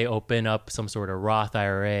would say open up some sort of Roth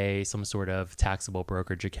IRA, some sort of taxable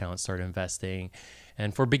brokerage account, start investing.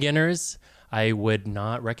 And for beginners, I would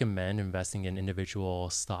not recommend investing in individual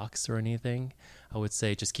stocks or anything. I would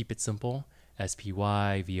say just keep it simple.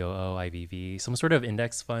 SPY, VOO, IVV, some sort of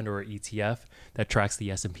index fund or ETF that tracks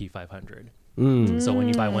the S&P 500. So when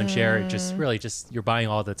you buy one share, you're buying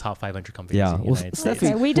all the top 500 companies in the United States.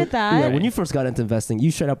 Okay, we did that. Yeah, when you first got into investing,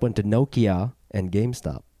 you straight up went to Nokia and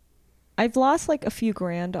GameStop. I've lost like a few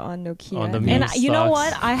grand on Nokia. On the and meme you know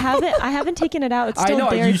stocks. what? I haven't taken it out. It's still I know.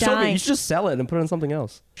 there You showed me. dying. You should just sell it and put it on something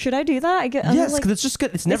else. Should I do that? Yes, because it's just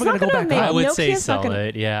good. It's never going to go back make- up. I would say Nokia's not sell gonna-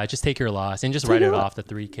 it. Yeah, just take your loss and just write it off the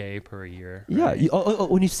 3K per year. Yeah.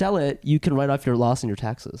 Right? When you sell it, you can write off your loss and your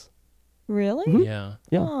taxes. Really? Yeah.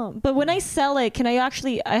 Yeah. Oh, but when I sell it, can I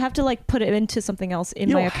actually? I have to like put it into something else in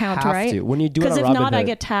You my don't account, have right? to. When you do it because on if not, I Robinhood-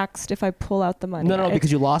 get taxed if I pull out the money. No, because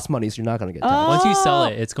you lost money, so you're not going to get taxed. Once you sell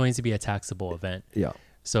it, it's going to be a taxable event. Yeah.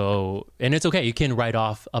 So, and it's okay. You can write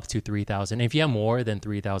off up to $3,000. If you have more than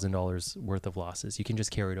 $3,000 worth of losses, you can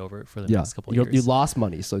just carry it over for the next couple of years. You lost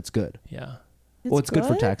money, so it's good. Yeah. It's good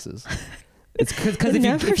for taxes. It's because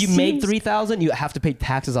if you made 3,000, you have to pay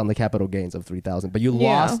taxes on the capital gains of 3,000, but you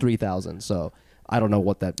lost 3,000. So I don't know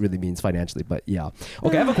what that really means financially, but yeah.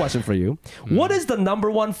 Okay, I have a question for you. What is the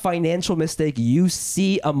number one financial mistake you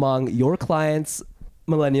see among your clients,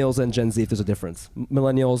 millennials and Gen Z, if there's a difference?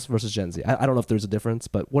 Millennials versus Gen Z. I don't know if there's a difference,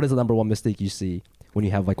 but what is the number one mistake you see when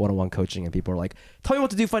you have like one-on-one coaching and people are like, tell me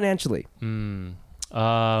what to do financially?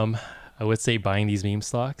 I would say buying these meme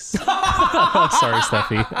stocks. Sorry,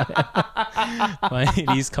 Steffi. Buying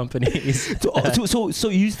these companies. So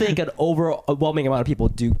you think an overwhelming amount of people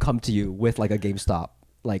do come to you with like a GameStop,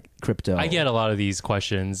 like crypto? I get a lot of these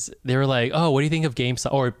questions. They were like, "Oh, what do you think of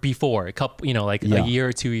GameStop?" Or before, a couple, a year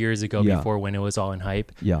or 2 years ago, before when it was all in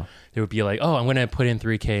hype. Yeah. They would be like, "Oh, I'm going to put in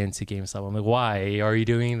 3K into GameStop." I'm like, "Why are you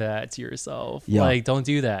doing that to yourself? Yeah. Like, don't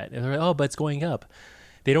do that." And they're like, "Oh, but it's going up."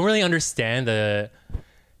 They don't really understand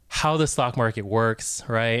how the stock market works,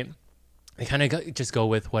 right? They kind of just go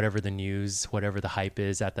with whatever the news, whatever the hype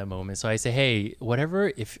is at that moment. So I say, hey,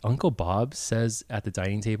 if Uncle Bob says at the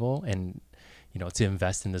dining table and to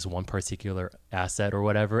invest in this one particular asset or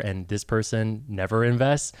whatever, and this person never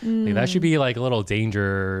invests. Like, that should be like a little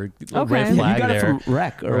danger red flag you got there. it from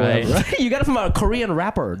Rec or Right. whatever. You got it from a Korean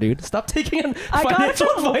rapper, dude. Stop taking financial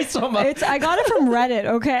advice from I got it from Reddit,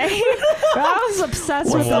 okay? I was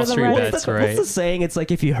obsessed with Wall the Street Reddit. bets, What's right? the saying? It's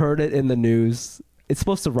like if you heard it in the news, it's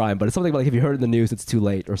supposed to rhyme, but it's something like if you heard it in the news, it's too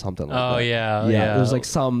late or something like that. Oh yeah. There's like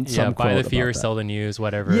some buy quote the fear, about that. sell the news,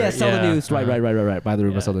 whatever. Yeah, sell the news. Right. Uh-huh. Buy the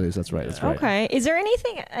rumor, Yeah. sell the news. That's right. That's right. Okay. Is there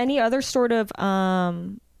any other sort of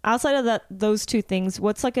outside of those two things?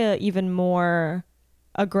 What's like a even more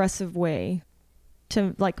aggressive way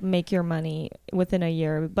to like make your money within a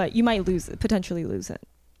year, but you might potentially lose it?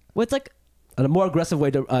 What's like And a more aggressive way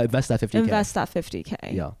to invest that 50K. invest that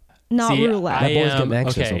 50K? Yeah. Not See, roulette. My boys get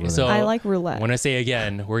anxious okay, over so I like roulette. when I say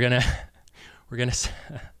again, we're gonna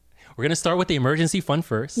start with the emergency fund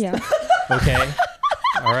first. Yeah. Okay.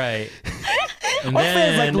 All right. And Our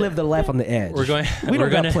fans like then to live their life on the edge. we're going We don't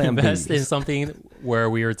got to plan invest Bs. in something where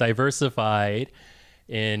we are diversified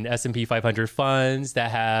in S&P 500 funds that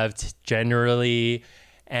have generally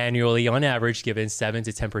annually on average given 7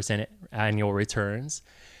 to 10% annual returns.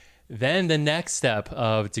 Then the next step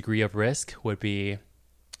of degree of risk would be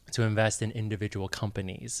to invest in individual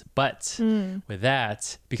companies. But with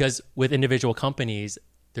that, because with individual companies,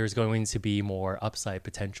 there's going to be more upside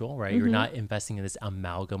potential, right? You're not investing in this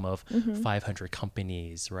amalgam of 500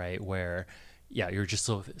 companies, right? Where, you're just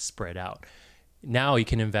so spread out. Now you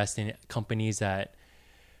can invest in companies that,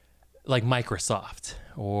 like Microsoft,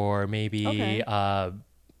 or maybe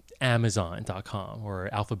Amazon.com or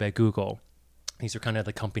Alphabet, Google. These are kind of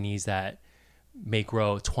the companies that may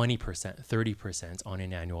grow 20%, 30% on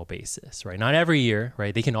an annual basis, right? Not every year,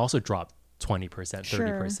 right? They can also drop 20%,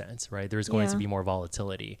 30%, right? There's going to be more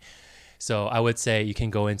volatility. So I would say you can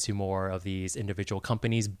go into more of these individual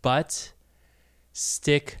companies, but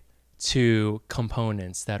stick to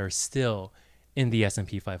components that are still in the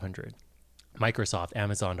S&P 500. Microsoft,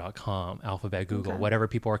 Amazon.com, Alphabet, Google, whatever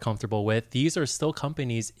people are comfortable with. These are still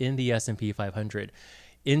companies in the S&P 500.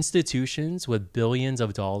 Institutions with billions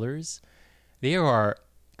of dollars, they are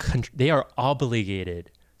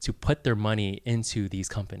obligated to put their money into these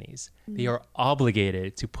companies. They are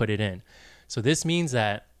obligated to put it in. So this means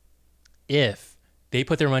that if they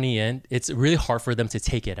put their money in, it's really hard for them to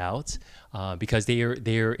take it out because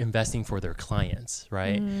they're investing for their clients,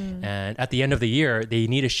 right? And at the end of the year, they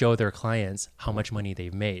need to show their clients how much money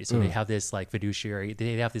they've made. So they have this like fiduciary,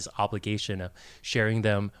 they have this obligation of sharing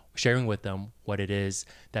with them what it is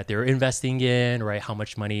that they're investing in, right? How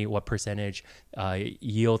much money, what percentage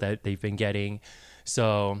yield that they've been getting.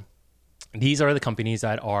 So these are the companies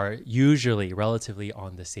that are usually relatively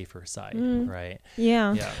on the safer side, right?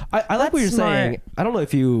 Yeah. I like what you're That's smart. saying. I don't know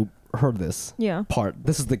if you heard this part.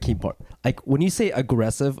 This is the key part. Like when you say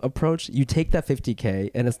aggressive approach, you take that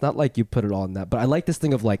 50K and it's not like you put it all in that. But I like this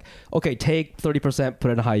thing of like, okay, take 30%, put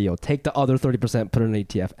it in high yield. Take the other 30%, put it in an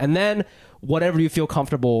ETF. And then whatever you feel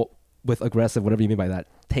comfortable with aggressive, whatever you mean by that,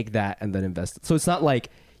 take that and then invest. So it's not like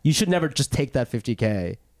you should never just take that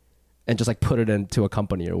 50K and just like put it into a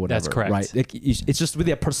company or whatever. That's correct. Right? It's just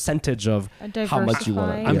really a percentage of how much you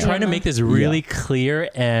want to. I'm trying to make this really clear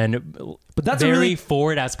and But that's very really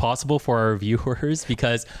forward as possible for our viewers,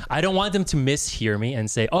 because I don't want them to mishear me and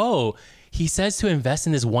say, oh, he says to invest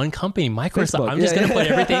in this one company, Microsoft. Facebook. I'm just going to put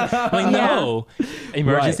everything. I'm like, no.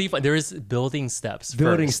 Emergency Right. fund. There's building steps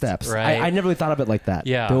building first, steps. right? I never really thought of it like that.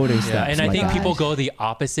 Yeah. Building Yeah. steps. And I like think that. people go the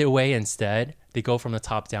opposite way instead. They go from the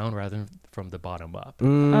top down rather than from the bottom up.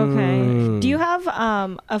 Okay. Do you have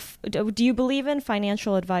do you believe in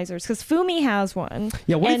financial advisors? Because Fumi has one.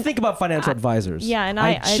 Yeah, what do you And think about financial advisors? yeah, and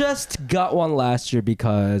I I just got one last year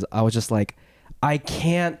because I was just like, I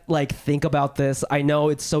can't like think about this. I know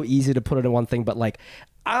it's so easy to put it in one thing, but like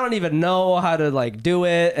I don't even know how to like do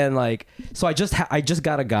it, and like so I just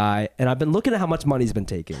got a guy, and I've been looking at how much money he's been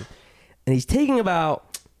taking, and he's taking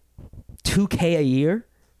about $2,000 a year.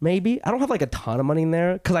 Maybe I don't have like a ton of money in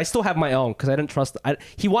there because I still have my own because I didn't trust.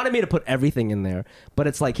 He wanted me to put everything in there, but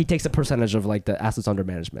it's like he takes a percentage of like the assets under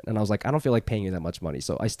management, and I was like, I don't feel like paying you that much money,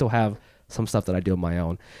 so I still have some stuff that I do on my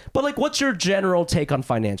own. But like, what's your general take on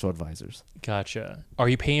financial advisors? Gotcha. Are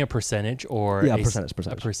you paying a percentage or Yeah, a percentage.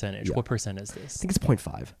 A percentage. Yeah. What percent is this? I think it's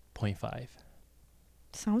 0.5. 0.5.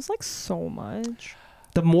 sounds like so much.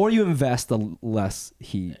 The more you invest, the less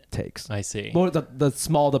he takes. I see. More the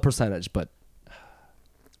smaller the percentage, but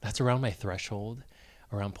That's around my threshold,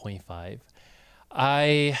 around 0.5.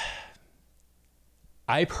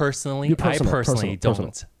 I personally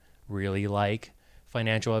don't really like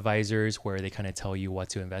financial advisors where they kind of tell you what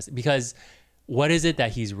to invest, because what is it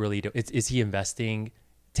that he's really doing? Is he investing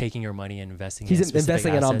taking your money and investing He's in specific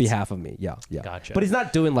investing it on assets? behalf of me. Yeah. Gotcha. But he's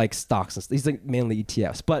not doing like stocks and he's like mainly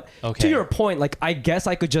ETFs. But Okay. to your point, like I guess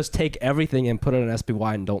I could just take everything and put it in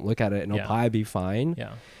SPY and don't look at it and it'll Yeah. probably be fine.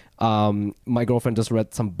 Yeah. My girlfriend just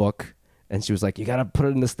read some book and she was like, you got to put it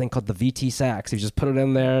in this thing called the VT Sachs. You just put it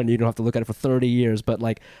in there and you don't have to look at it for 30 years. But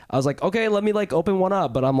like, I was like, okay, let me like open one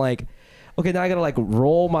up. But I'm like, okay, now I got to like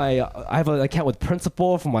roll I have an account with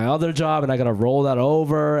Principal from my other job and I got to roll that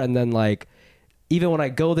over. And then like, even when I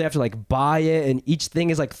go there, I have to like buy it, and each thing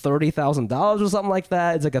is like $30,000 or something like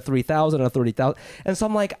that. It's like a 3,000 or 30,000, and so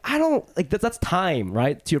I'm like, I don't like that's time,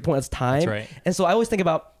 right? To your point, that's time. That's right. And so I always think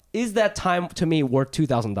about, is that time to me worth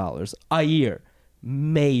 $2,000 a year?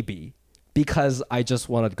 Maybe, because I just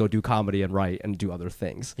want to go do comedy and write and do other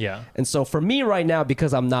things. Yeah. And so for me right now,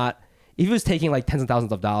 because I'm not, if it was taking like tens of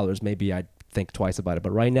thousands of dollars, maybe I'd think twice about it.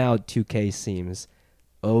 But right now, 2K seems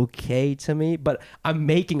okay to me, but I'm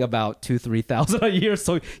making about 2,000-3,000 a year,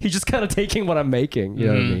 so he's just kind of taking what I'm making. You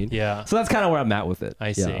know what I mean? Yeah. So that's kind of where I'm at with it.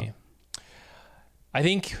 I see. I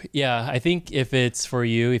think if it's for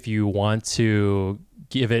you, if you want to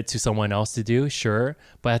give it to someone else to do, sure.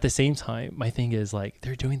 But at the same time, my thing is like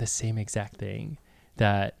they're doing the same exact thing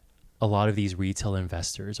that a lot of these retail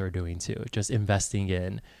investors are doing too, just investing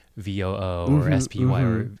in VOO or SPY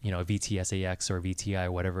or VTSAX or VTI,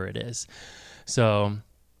 whatever it is. So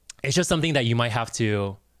it's just something that you might have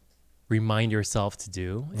to remind yourself to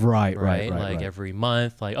do. Right. Like every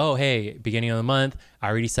month, like, oh, hey, beginning of the month, I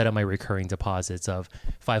already set up my recurring deposits of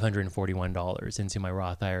 $541 into my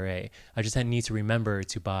Roth IRA. I just need to remember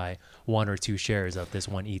to buy 1 or 2 shares of this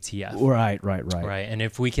one ETF. Right. And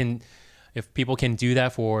if people can do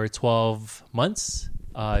that for 12 months,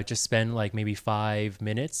 just spend like maybe 5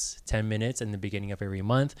 minutes, 10 minutes in the beginning of every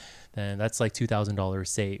month, then that's like $2,000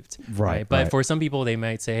 saved. Right. But for some people, they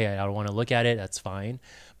might say, hey, I don't want to look at it. That's fine.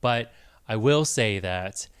 But I will say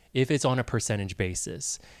that if it's on a percentage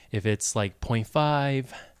basis, if it's like 0.5,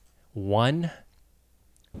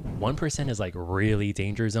 1% is like really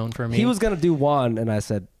danger zone for me. He was going to do 1, and I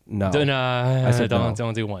said no. I said no.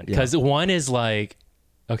 Don't do 1. Because 1 is like,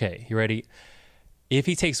 okay, you ready? If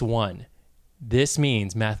he takes 1, this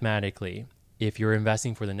means mathematically, if you're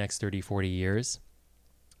investing for the next 30, 40 years,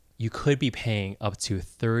 you could be paying up to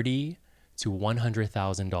 $30,000 to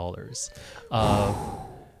 $100,000 of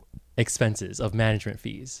expenses, of management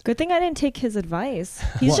fees. Good thing I didn't take his advice.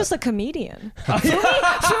 He's What? just a comedian. For me, it's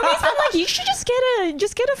been like, you should just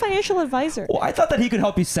get a financial advisor. Well, I thought that he could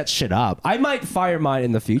help you set shit up. I might fire mine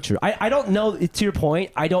in the future. I don't know. To your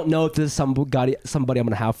point, I don't know if this is somebody I'm going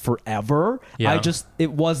to have forever. Yeah.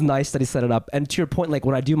 It was nice that he set it up. And to your point, like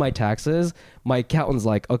when I do my taxes, my accountant's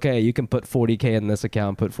like, okay, you can put 40K in this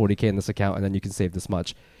account, put 40K in this account, and then you can save this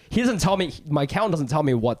much. He doesn't tell me, my accountant doesn't tell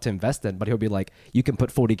me what to invest in, but he'll be like, you can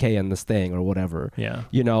put 40K in this thing or whatever. Yeah.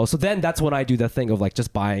 So then that's when I do the thing of like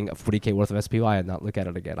just buying a 40K worth of SPY and not look at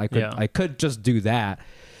it again. I could just do that,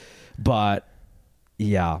 but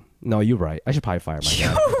yeah, no, you're right. I should probably fire my guy.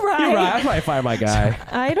 You're right. You're right. I should probably fire my guy.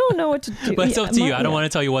 I don't know what to do. But it's up to you. I don't want to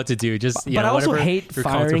tell you what to do. Just, But I also whatever hate you're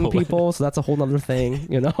firing comfortable with. people, so that's a whole nother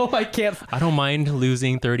thing. I can't. I don't mind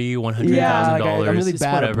losing $30,000, $100,000. Yeah, like I'm really It's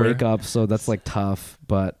bad whatever. at breakups, so that's like tough.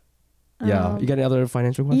 But yeah, you got any other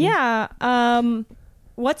financial questions? Yeah.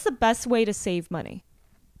 What's the best way to save money?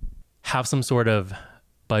 Have some sort of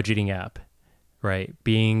budgeting app, right?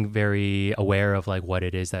 Being very aware of like what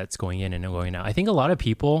it is that's going in and going out. I think a lot of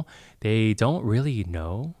people, they don't really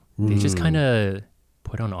know. They just kind of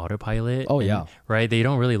put on autopilot. Oh, yeah. Right? They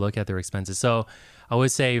don't really look at their expenses. So I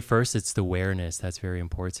would say first, it's the awareness that's very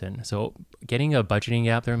important. So getting a budgeting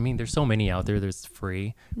app, there's so many out there. There's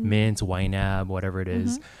free, Mint, YNAB, whatever it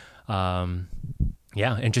is. And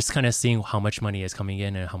just kind of seeing how much money is coming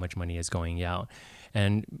in and how much money is going out.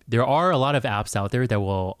 And there are a lot of apps out there that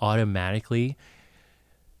will automatically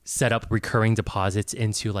set up recurring deposits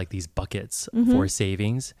into like these buckets for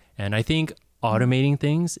savings. And I think automating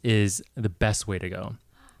things is the best way to go.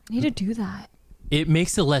 I need to do that. It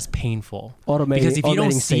makes it less painful. Automating because if you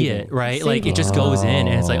don't see saving. it, right? Like it just goes in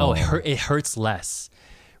and it's like, oh, it hurts less.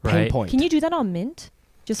 Right? Pain point. Can you do that on Mint?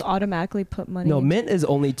 Just automatically put money. No, into- Mint is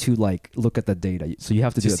only to like look at the data, so you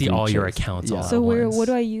have to do To it see through all your Chase. accounts all at So once. what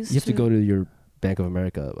do I use? You have to go to your Bank of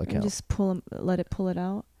America account. and just let it pull it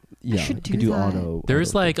out. Yeah, should you can do do that. auto. There's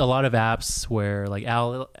auto. like a lot of apps where like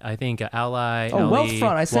I think Ally, Oh, Ally,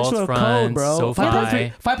 Wealthfront. I sent you a code, Wealthfront, bro.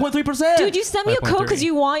 SoFi. 5.3%. Dude, you sent me a code 5.3. because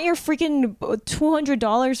you want your freaking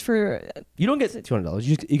 $200 for. You don't get $200.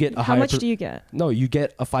 You get a How higher much do you get No, you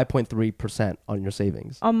get a 5.3% on your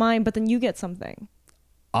savings. on mine? But then you get something.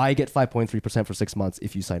 I get 5.3% for 6 months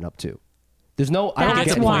if you sign up too. There's no. I It don't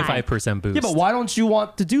gets get a why. 0.5% boost. Yeah, but why don't you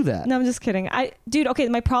want to do that? No, I'm just kidding. Dude, okay,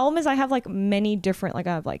 my problem is I have like many different, like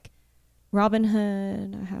I have like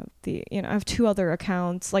Robinhood, I have I have 2 other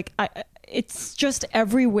accounts. Like it's just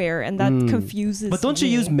everywhere, and that confuses But don't you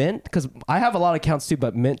me. use Mint? Because I have a lot of accounts too,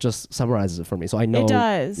 but Mint just summarizes it for me, so I know It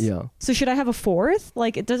does. Yeah. So should I have a 4th?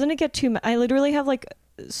 Like, doesn't it get too? I literally have like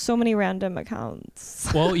so many random accounts.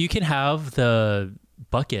 Well, you can have the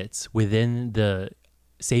buckets within the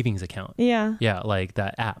savings account. Yeah. Yeah, like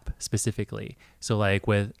that app specifically. So like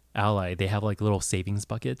with Ally, they have like little savings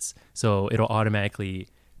buckets. So it'll automatically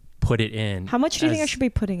put it in. How much do you think I as- should be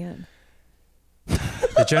putting in?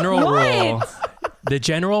 The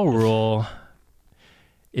general rule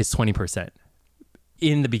is 20%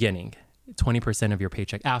 in the beginning. 20% of your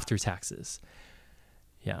paycheck after taxes.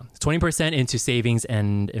 Yeah. 20% into savings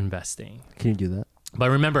and investing. Can you do that? But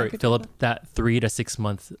remember, fill up that 3 to 6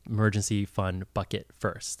 month emergency fund bucket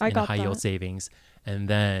first I in got high yield that. savings, and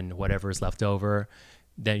then whatever's left over,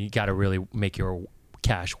 then you got to really make your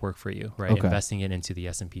cash work for you, right? Okay. Investing it into the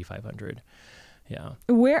S&P 500. Yeah.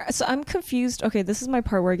 So I'm confused. Okay, this is my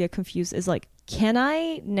part where I get confused is like, can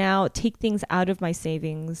I now take things out of my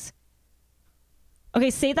savings? Okay,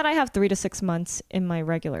 say that I have 3 to 6 months in my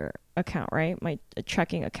regular account, right? My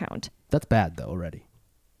checking account. That's bad though already.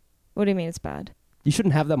 What do you mean it's bad? You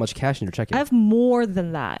shouldn't have that much cash in your checking. I have more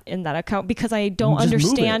than that in that account because I don't Just move it.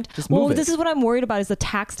 understand. Just Well, move it. this is what I'm worried about is the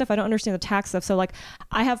tax stuff. I don't understand the tax stuff. So like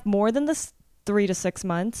I have more than this 3 to 6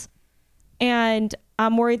 months. And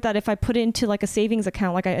I'm worried that if I put it into like a savings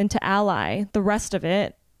account, like into Ally, the rest of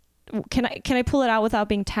it, can I pull it out without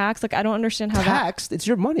being taxed? Like I don't understand how that. Taxed? It's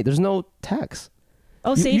your money. There's no tax.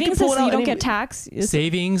 Oh, You can savings pull is it out you don't any- get taxed.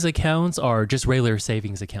 Savings accounts are just regular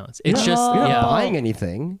savings accounts. It's just, You're not yeah. buying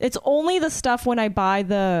anything. It's only the stuff when I buy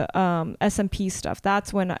the S&P stuff.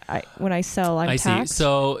 That's when I sell. I'm I taxed. see.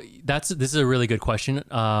 So this is a really good question.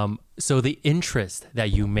 So the interest that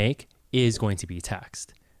you make is going to be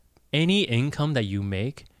taxed. Any income that you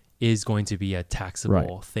make is going to be a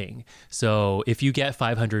taxable thing. So if you get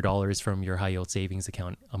 $500 from your high yield savings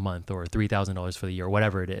account a month or $3,000 for the year,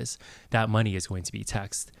 whatever it is, that money is going to be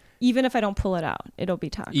taxed. Even if I don't pull it out, it'll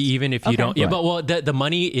be taxed. Even if you Okay. don't, yeah, Right. but well, the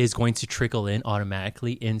money is going to trickle in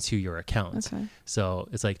automatically into your account. Okay. So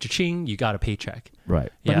it's like, cha-ching, you got a paycheck.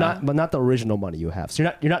 Right. Yeah. But not the original money you have.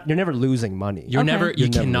 So you're never losing money. You're Okay. never, you You're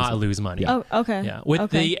never cannot losing. lose money. Oh, okay. Yeah. With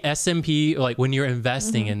Okay. the S&P, like when you're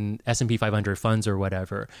investing in S&P 500 funds or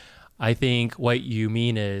whatever, I think what you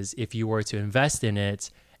mean is if you were to invest in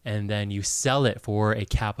it and then you sell it for a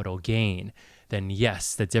capital gain, then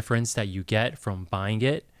yes, the difference that you get from buying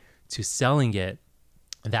it to selling it,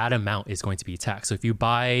 that amount is going to be taxed. So if you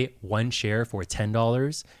buy one share for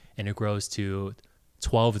 $10 and it grows to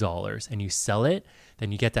 $12 and you sell it,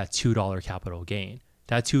 then you get that $2 capital gain.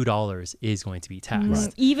 That $2 is going to be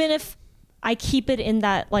taxed. Even if I keep it in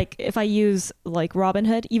that, like if I use like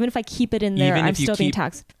Robinhood, even if I keep it in there, Even I'm if you still being keep-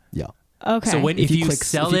 taxed. Yeah. Okay. So if you click,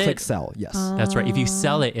 sell if you it, click sell, yes. that's right. If you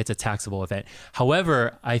sell it, it's a taxable event.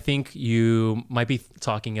 However, I think you might be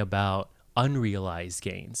talking about unrealized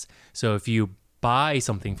gains. So if you buy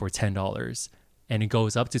something for $10 and it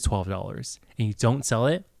goes up to $12 and you don't sell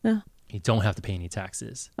it, Yeah. you don't have to pay any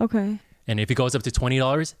taxes. Okay. And if it goes up to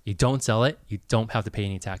 $20, you don't sell it, you don't have to pay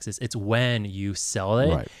any taxes. It's when you sell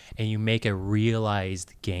it Right. and you make a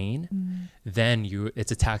realized gain, then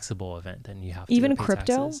it's a taxable event. Then you have to Even pay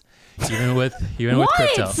crypto? taxes. Even with What?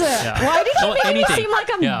 crypto. Yeah. Why do you Oh, keep making anything. me seem like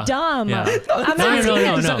I'm Yeah. dumb? Yeah. I'm No, asking no, you-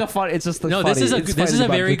 no, It's no. like a fun. It's just like No, funny. this is It's funny a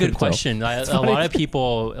about very good crypto. question. A lot of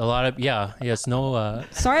people, yes, no.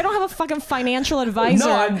 Sorry, I don't have a fucking financial advisor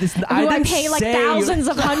No, I'm just- I who I didn't pay like say- thousands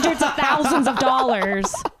of hundreds of thousands of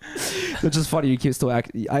dollars. It's just funny. You keep still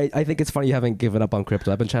act. I think it's funny you haven't given up on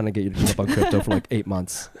crypto. I've been trying to get you to give up on crypto for like 8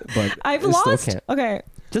 months, but I've I still lost. can't. Okay.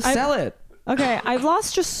 Just I've- sell it. Okay, I've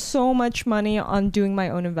lost just so much money on doing my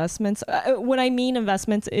own investments. What I mean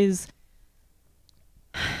investments is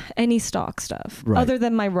any stock stuff, Right. other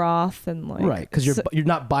than my Roth and like. Right, because you're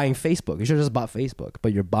not buying Facebook. You should have just bought Facebook,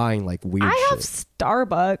 but you're buying like weird I have shit.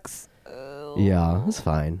 Starbucks. Yeah, that's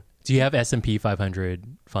fine. Do you have S&P 500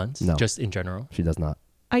 funds? No. Just in general? She does not.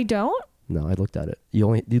 I don't. No, I looked at it. You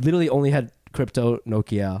literally only had crypto,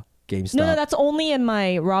 Nokia, GameStop. No, that's only in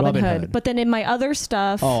my Robinhood. Robinhood. But then in my other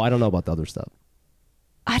stuff, Oh, I don't know about the other stuff.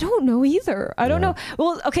 I don't know either. I don't Yeah. know.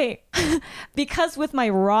 Well, okay, because with my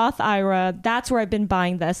Roth IRA, that's where I've been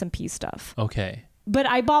buying the S&P stuff. Okay. But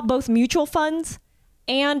I bought both mutual funds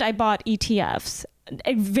and I bought ETFs.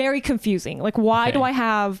 Very confusing. Like, why Okay. do I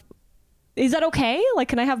have? Is that okay? Like,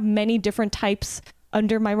 can I have many different types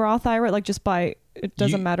under my Roth IRA? Like, just buy it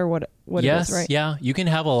doesn't matter what it is, right? Yeah. You can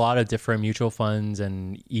have a lot of different mutual funds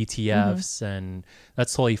and ETFs, and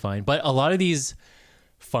that's totally fine. But a lot of these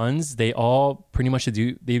funds, they all pretty much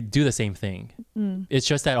do the same thing. It's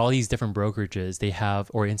just that all these different brokerages they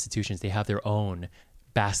have, or institutions, they have their own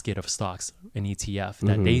basket of stocks, an ETF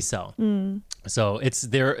that they sell. So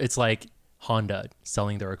it's like Honda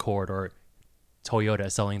selling their Accord, or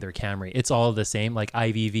Toyota selling their Camry. It's all the same, like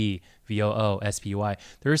IVV, VOO, SPY.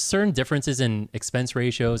 There are certain differences in expense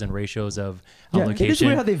ratios and ratios of allocation. It is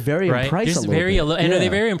weird how they vary in price Just a little bit. I know they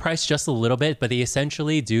vary in price just a little bit, but they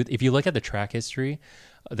essentially do. If you look at the track history,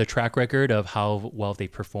 the track record of how well they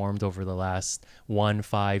performed over the last 1,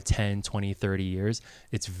 5, 10, 20, 30 years,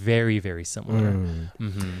 it's very, very similar.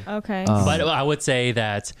 Okay. But I would say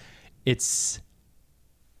that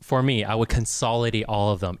for me, I would consolidate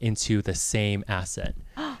all of them into the same asset.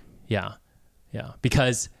 Yeah.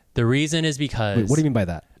 Because the reason is because... Wait, what do you mean by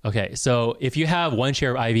that? Okay, so if you have one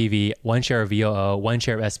share of IVV, one share of VOO, one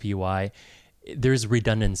share of SPY, there's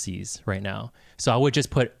redundancies right now. So I would just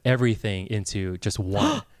put everything into just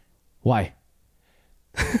one. Why?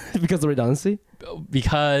 Because of the redundancy?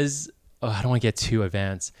 Because... I don't want to get too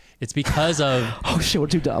advanced. It's because of... Oh shit, we're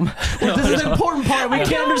too dumb. This is the important part. We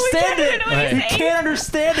can't understand it. We can't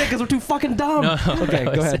understand it because we're too fucking dumb. Okay,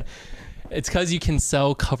 go ahead. It's because you can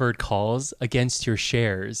sell covered calls against your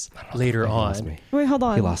shares later on. Wait, hold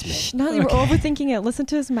on. He lost me. Shh, no, you were overthinking it. Listen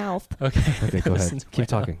to his mouth. Okay, go ahead. Keep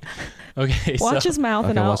talking. Okay, Watch his mouth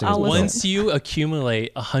and I'll listen. Once you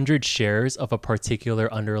accumulate 100 shares of a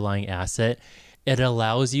particular underlying asset, it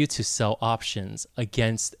allows you to sell options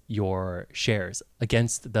against your shares,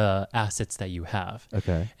 against the assets that you have.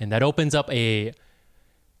 Okay. And that opens up a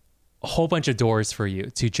whole bunch of doors for you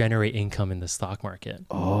to generate income in the stock market.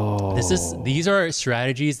 Oh. These are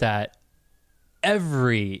strategies that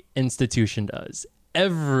every institution does.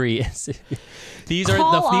 These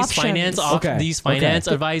finance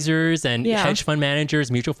advisors and hedge fund managers,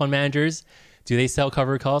 mutual fund managers, do they sell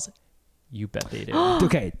covered calls? You bet they do.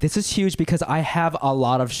 Okay, this is huge because I have a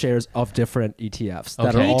lot of shares of different ETFs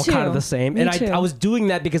that are Okay. all kind of the same. Me And too. I was doing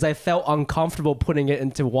that because I felt uncomfortable putting it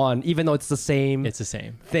into one, even though it's the same It's the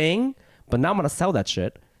same. thing. But now I'm going to sell that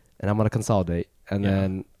shit and I'm going to consolidate. And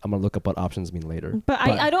then I'm going to look up what options mean later. But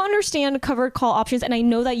I don't understand covered call options, and I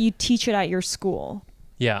know that you teach it at your school.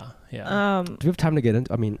 Yeah. Do we have time to get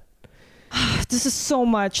into? I mean, this is so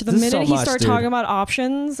much. The This is minute so he much, started dude. talking about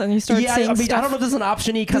options and you start saying I mean, stuff, I don't know if this is an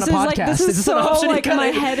option-y kind this of is podcast. like, this is so an option-y like kind my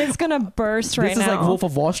of, head is gonna burst right This now. is like Wolf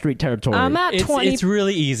of Wall Street territory. I'm at 20. It's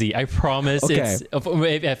really easy. I promise. Okay.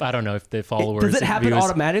 If I don't know if the followers... Does it happen viewers-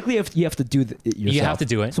 automatically if you have to do it yourself? You have to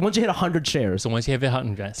do it. So once you hit 100 shares, So once you hit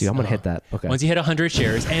 100... dude, I'm going to hit that. Okay. Once you hit 100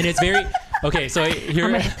 shares, and it's very... Okay, so here...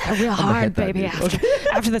 I'm gonna hit that real hard, that, baby. dude.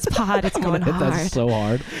 After this pod, it's going hit hard. that so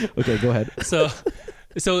hard. Okay, go ahead. So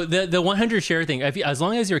the 100 share thing, as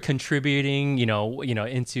long as you're contributing,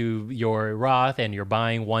 into your Roth and you're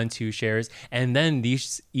buying 1-2 shares, and then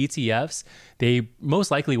these ETFs, they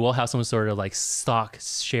most likely will have some sort of like stock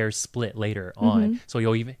share split later on. So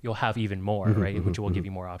you'll have even more, right? Which will give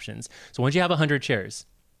you more options. So once you have 100 shares,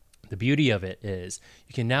 the beauty of it is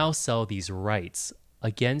you can now sell these rights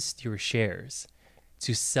against your shares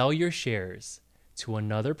to sell your shares to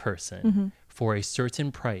another person for a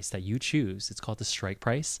certain price that you choose. It's called the strike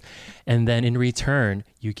price. And then in return,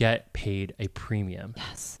 you get paid a premium.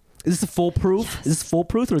 Yes. Is this foolproof? Yes. Is this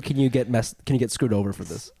foolproof, or can you get screwed over for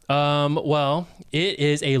this? Well, it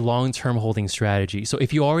is a long-term holding strategy. So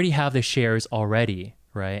if you already have the shares already,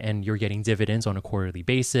 right, and you're getting dividends on a quarterly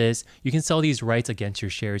basis, you can sell these rights against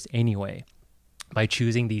your shares anyway by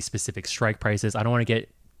choosing these specific strike prices. I don't want to get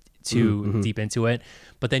too deep into it,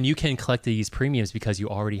 but then you can collect these premiums because you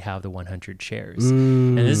already have the 100 shares.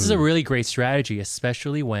 And this is a really great strategy,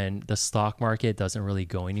 especially when the stock market doesn't really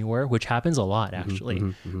go anywhere, which happens a lot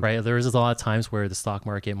actually, right? There's a lot of times where the stock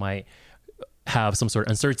market might have some sort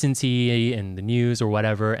of uncertainty in the news or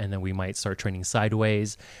whatever, and then we might start trending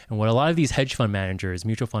sideways. And what a lot of these hedge fund managers,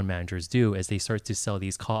 mutual fund managers do is they start to sell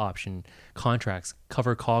these call option contracts,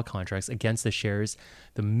 cover call contracts against the shares,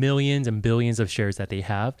 the millions and billions of shares that they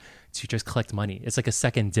have, to just collect money. It's like a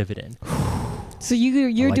second dividend. So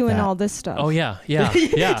you're like doing that. all this stuff. Oh yeah.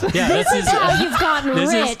 This is how you've gotten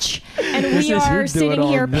rich, and we are sitting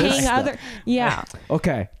here paying other. Yeah.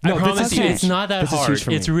 Okay. I promise you, okay. it's not that This is hard. huge for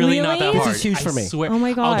me. It's really not that Really? hard. This is huge for me. I swear. Oh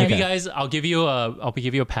my God. I'll give you Okay. guys. I'll give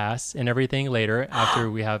you a pass and everything later after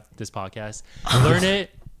we have this podcast. Learn it.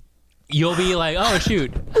 You'll be like, oh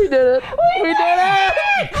shoot, We did it.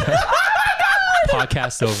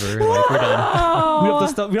 podcast over. Like we're done. We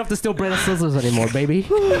don't have to steal Brandon scissors anymore, baby.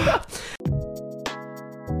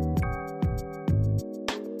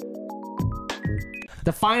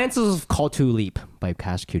 The finances of Call to Leap by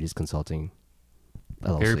Cash Cuties Consulting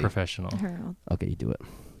LLC. Very professional. Okay, you do it.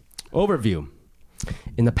 Overview.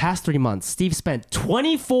 In the past 3 months, Steve spent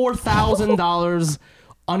 $24,000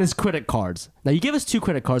 on his credit cards. Now, you give us 2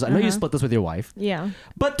 credit cards. I know you split this with your wife. Yeah.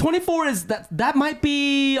 But 24 is that might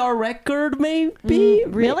be our record, maybe?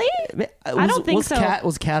 Really? I don't think so.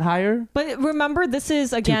 Was Kat higher? But remember, this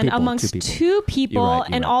is, again, people, amongst 2 people, You're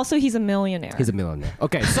right. and also he's a millionaire. He's a millionaire.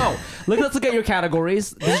 Okay, so let's look at your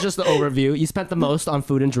categories. This is just the overview. You spent the most on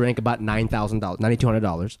food and drink, about $9,000,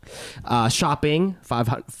 $9,200. Shopping,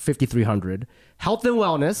 $5,300. Health and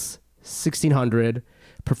wellness, $1,600.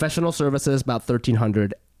 Professional services, about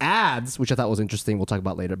 $1,300. Ads, which I thought was interesting, we'll talk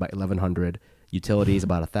about later, about $1,100. Utilities,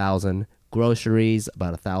 about $1,000. Groceries,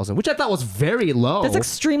 about $1,000, which I thought was very low. That's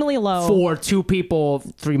extremely low for 2 people,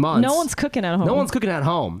 3 months. No one's cooking at home. No one's cooking at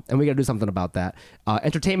home, and we got to do something about that.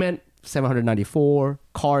 Entertainment, $794.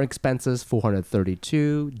 Car expenses,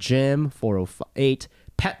 $432. Gym, $408.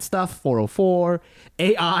 Pet stuff, $404.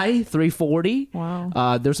 AI, $340.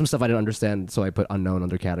 Wow. There's some stuff I didn't understand, so I put unknown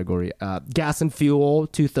under category. Gas and fuel,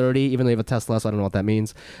 $230. Even though you have a Tesla, so I don't know what that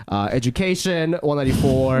means. Education,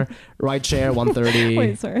 $194. Ride share, $130.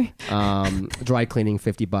 Wait, sorry. Dry cleaning,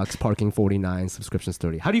 $50. Parking, $49. Subscriptions,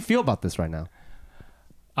 $30. How do you feel about this right now?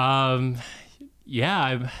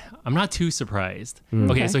 Yeah, I'm not too surprised.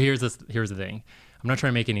 Okay, so here's the thing. I'm not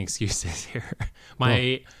trying to make any excuses here.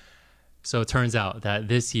 So it turns out that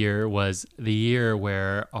this year was the year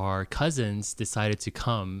where our cousins decided to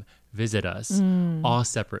come visit us all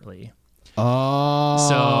separately. Oh.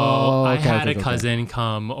 So I had a cousin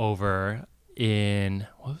come over in,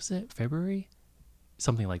 what was it, February?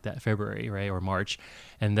 Something like that, February, right? Or March.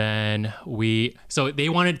 And then so they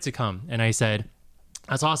wanted to come. And I said,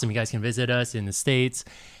 that's awesome. You guys can visit us in the States.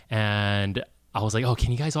 And I was like, oh,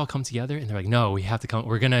 can you guys all come together? And they're like, no, we have to come.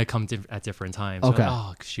 We're going to come at different times. Okay. Like,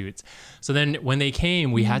 oh, shoot. So then when they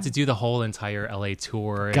came, we had to do the whole entire LA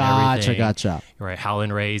tour and everything. Gotcha. Right.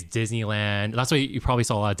 Howlin' Rays, Disneyland. That's why you probably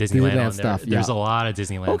saw a lot of Disneyland on there. Stuff, There's a lot of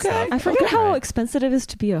Disneyland stuff. I forget how expensive it is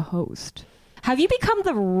to be a host. Have you become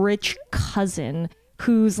the rich cousin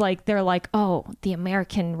who's like, they're like, oh, the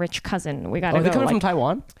American rich cousin. We got to go. Are they coming from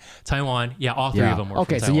Taiwan? Taiwan. Yeah, all 3 of them were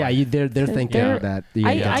from Taiwan. So yeah, they're thinking that.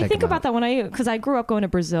 I think about that because I grew up going to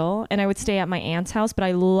Brazil and I would stay at my aunt's house, but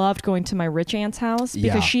I loved going to my rich aunt's house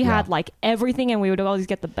because she had like everything and we would always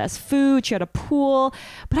get the best food. She had a pool,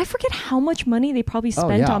 but I forget how much money they probably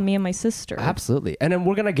spent on me and my sister. Absolutely. And then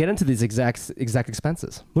we're going to get into these exact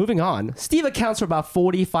expenses. Moving on, Steve accounts for about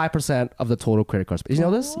 45% of the total credit card spend. Did you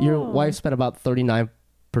know this? Your wife spent about 39%.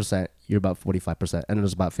 You're about 45%, and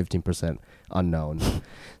there's about 15% unknown.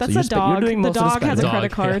 That's a dog. The dog has a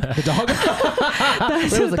credit card. The dog.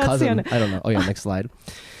 Where was the cousin? I don't know. Oh yeah, next slide.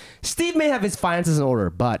 Steve may have his finances in order,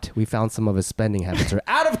 but we found some of his spending habits are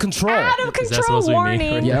out of control. Out of control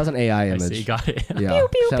warning. Yeah, that was an AI image. I see, got it. Yeah. Pew,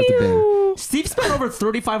 pew, Shout out to pew. Ben. Steve spent over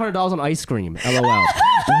 $3,500 on ice cream. LOL.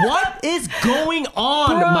 What is going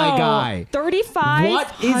on, my guy? $3,500.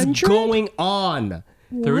 What is going on?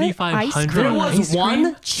 $3,500. There was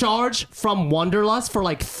one charge from Wanderlust for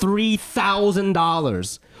like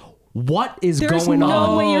 $3,000. What is There's going on? There's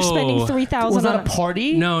no way you're spending $3,000. Was that a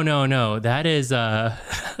party? No. That is no,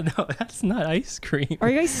 that's not ice cream. Are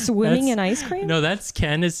you guys swimming in ice cream? No, that's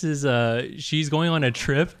Candace's. She's going on a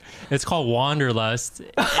trip. It's called Wanderlust.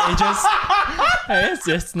 It just,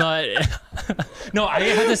 it's not. No, I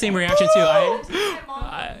had the same reaction too.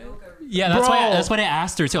 Yeah, that's what I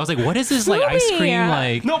asked her too. I was like, "What is this like ice cream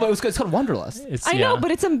like?" No, but it's called Wanderlust. I know,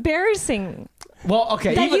 but it's embarrassing. Well,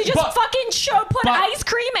 okay, that you just fucking put ice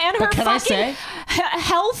cream and her fucking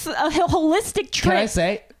health holistic trip. Can I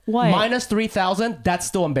say what? Minus 3,000? That's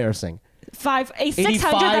still embarrassing. 600.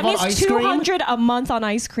 That means 200 a month on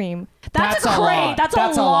ice cream. That's great. That's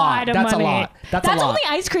a lot of money. That's only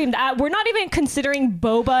ice cream. We're not even considering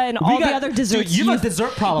boba and all the other desserts. Dude, you have a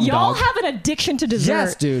dessert problem. Y'all dog. have an addiction to dessert.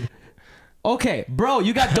 Yes, dude. Okay, bro,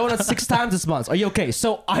 you got donuts 6 times this month. Are you okay?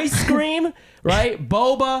 So ice cream, right?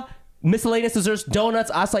 Boba, miscellaneous desserts, donuts,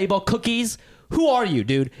 acai bowl, cookies. Who are you,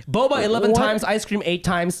 dude? Boba 11 times, ice cream 8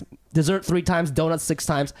 times, dessert 3 times, donuts 6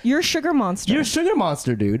 times. You're a sugar monster. You're a sugar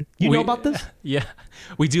monster, dude. You know about this? Yeah,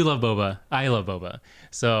 we do love boba. I love boba.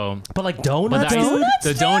 So, but like donuts,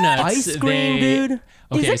 the donuts, ice cream, dude.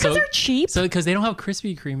 Okay, is it because they're cheap? So because they don't have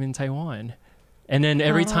Krispy Kreme in Taiwan. And then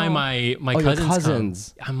every time my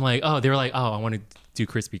cousins come, I'm like, they were like, I want to do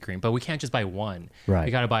Krispy Kreme, but we can't just buy one. Right.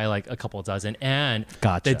 We got to buy like a couple dozen. And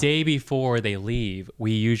the day before they leave,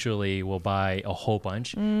 we usually will buy a whole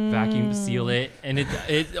bunch, vacuum seal it, and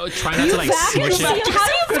try not to like smush it. How do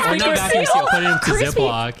you vacuum seal? Put it into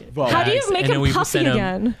Ziploc. How do you make it puffy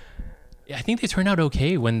again? I think they turned out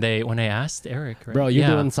okay when I asked Eric. Right? Bro, you're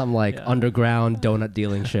doing some like underground donut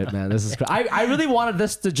dealing shit, man. This is I really wanted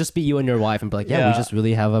this to just be you and your wife and be like, we just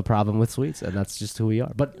really have a problem with sweets, and that's just who we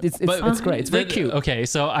are. But it's great. It's very cute. Okay,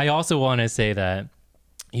 so I also want to say that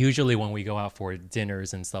usually when we go out for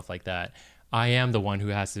dinners and stuff like that, I am the one who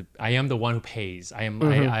pays. I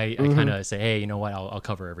kind of say, hey, you know what? I'll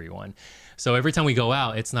cover everyone. So every time we go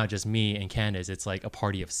out, it's not just me and Candace. It's like a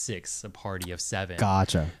party of 6, a party of 7.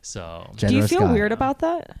 Gotcha. So do you feel weird about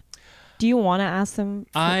that? Do you want to ask them?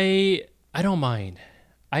 I don't mind.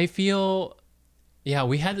 I feel,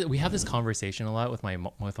 we have this conversation a lot with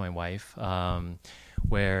my wife,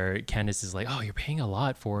 where Candace is like, oh, you're paying a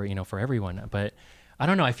lot for everyone, but I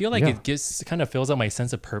don't know. I feel like it just kind of fills up my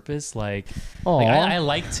sense of purpose. Like I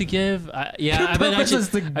like to give. Your purpose is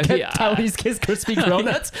to get Taiwanese kids crispy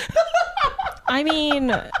donuts. I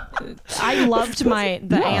mean, I loved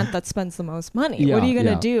the aunt that spends the most money. What are you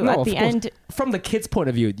gonna do at the end? From the kids' point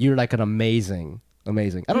of view, you're like an amazing. I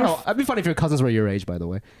don't know. It'd be funny if your cousins were your age, by the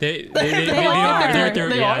way. They are. They're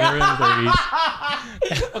in their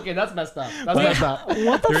 30s. Okay, that's messed up.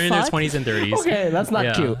 What the They're in their 20s and 30s. Okay, that's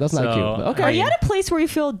not cute. That's not cute. Okay. Are you at a place where you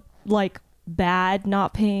feel like bad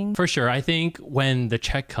not paying? For sure. I think when the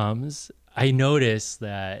check comes, I notice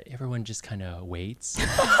that everyone just kind of waits.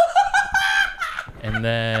 And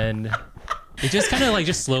then it just kind of like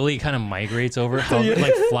slowly kind of migrates over,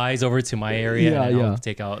 flies over to my area, and I'll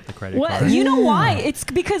take out the credit card. You know why? It's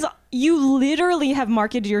because you literally have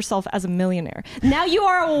marketed yourself as a millionaire. Now you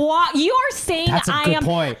are saying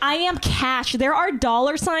I am cash. There are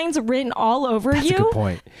dollar signs written all over you. That's a good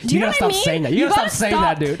point. Do you gotta stop saying that. You gotta stop saying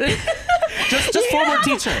that, dude. just former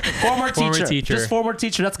teacher. Just former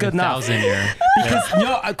teacher. That's good enough. 1,000 year.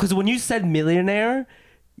 Because when you said millionaire.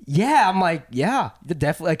 Yeah, I'm like,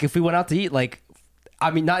 definitely. Like, if we went out to eat, like, I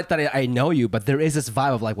mean, not that I know you, but there is this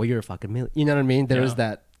vibe of like, well, you're a fucking million. You know what I mean? There is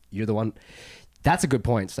that. You're the one. That's a good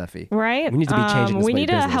point, Steffi. Right? We need to be changing this. We need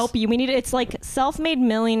to help you. It's like self-made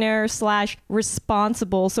millionaire /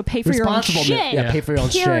 responsible. So pay for your own shit. Pay for your own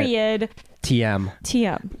Period. shit. TM.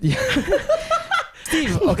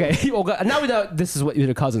 Steve, okay. Well, now we know this is what you're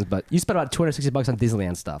the cousins, but you spent about $260 on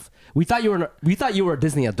Disneyland stuff. We thought you were a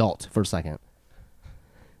Disney adult for a second.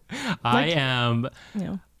 I am.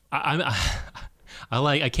 Yeah.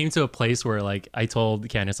 I came to a place where like I told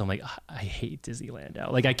Candace, I'm like, I hate Disneyland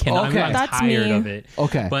now. Like I cannot. Okay. I'm tired of it.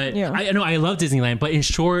 Okay. But I know I love Disneyland, but in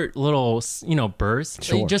short little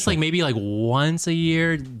bursts, just like maybe like once a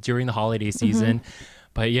year during the holiday season.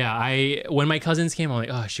 Mm-hmm. But when my cousins came, I'm like,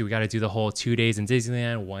 oh shoot, we got to do the whole 2 days in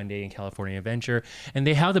Disneyland, 1 day in California Adventure, and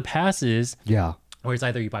they have the passes. Yeah. Or it's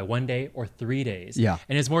either you buy 1 day or 3 days. Yeah.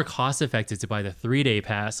 And it's more cost effective to buy the 3-day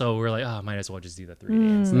pass. So we're like, might as well just do the 3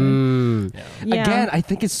 days. Yeah. Again, I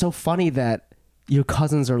think it's so funny that your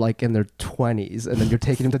cousins are like in their 20s and then you're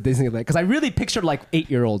taking them to Disneyland. Because I really pictured like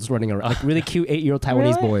 8-year-olds running around, like really cute 8-year-old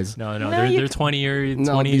Taiwanese boys. No, they're 20 or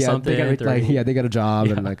 20 something. They got a job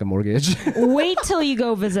and like a mortgage. Wait till you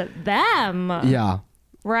go visit them. Yeah.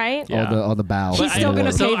 Right? Yeah. All the bows. He's still going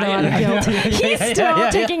to pay them out of guilty. He's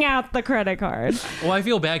still taking out the credit card. Well, I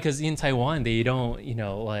feel bad because in Taiwan, they don't,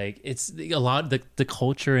 it's a lot, the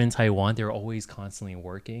culture in Taiwan, they're always constantly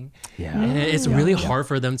working. Yeah. And it's really hard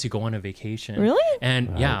for them to go on a vacation. Really?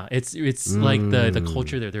 And it's like the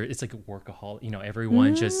culture there, it's like a workaholic,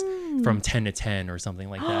 everyone just from 10 to 10 or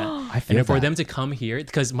something like that. And for them to come here,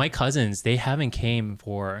 because my cousins, they haven't came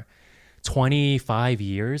for 25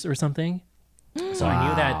 years or something. So I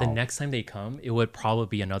knew that the next time they come, it would probably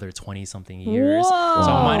be another 20 something years. Whoa. So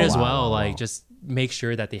I might as well just make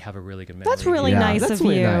sure that they have a really good memory. That's really nice of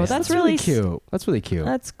you. Nice. That's really cute. That's really cute.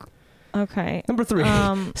 That's okay. Number 3.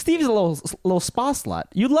 Steve's a little spa slut.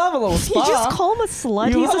 You love a little spa. You just call him a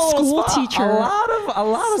slut. He's a school teacher. A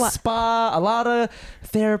lot of spa, a lot of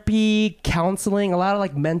therapy, counseling, a lot of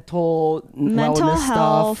like mental wellness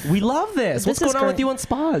health stuff. We love this. What's going on with you on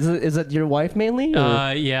spa? Is it your wife mainly?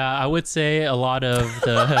 Yeah, I would say a lot of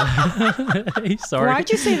the. Sorry. Why'd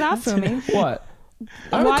you say that for me? What?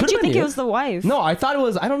 Why'd you think it was the wife? No, I thought it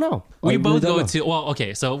was. I don't know. We both go to. Well,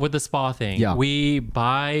 okay. So with the spa thing, we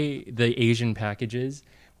buy the Asian packages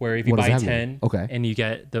where if you buy 10, and you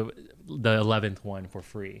get the 11th one for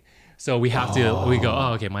free. So we have to, we go,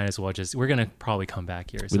 okay, might as well we're going to probably come back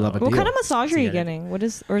here. We love it. What kind of massage are you getting?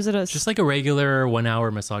 Or is it just like a regular 1 hour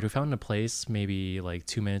massage. We found a place maybe like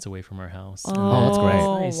 2 minutes away from our house. Oh, that's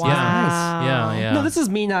great. Nice. Wow. Yeah. No, this is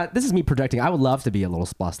me projecting. I would love to be a little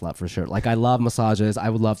spa slut for sure. Like I love massages. I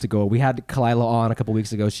would love to go. We had Kalila on a couple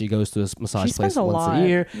weeks ago. She goes to a massage place once a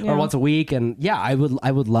year or once a week. And I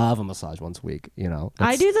would love a massage once a week,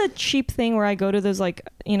 I do the cheap thing where I go to those like,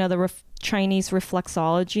 Chinese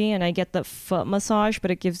reflexology, and I get the foot massage,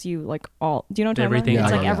 but it gives you like all. Do you know what I'm talking Everything. about?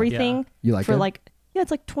 It's Yeah, like yeah. everything You like for it? like. Yeah, it's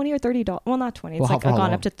like $20 or $30. Well, not 20. It's Well, like for how gone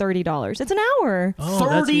long? up to $30. It's an hour. Oh,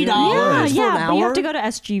 that's $30 really yeah, good. for an but you have hour? to go to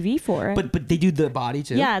SGV for it. But they do the body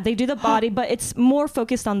too. yeah, they do the body, but it's more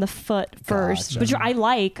focused on the foot first. Gotcha. Which I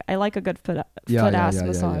like a good foot ass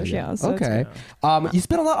massage. Yeah. So it's okay. good. You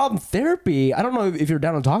spent a lot on therapy. I don't know if you're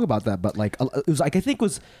down to talk about that, but like it was like I think it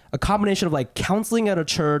was a combination of like counseling at a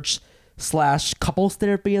church / couples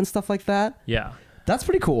therapy and stuff like that. Yeah. That's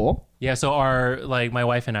pretty cool. Yeah, so my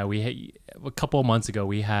wife and I, a couple of months ago,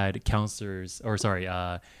 we had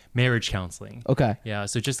marriage counseling. Okay. Yeah,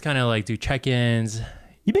 so just kind of like do check-ins.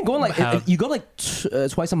 You've been going like you go like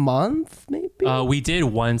twice a month, maybe. We did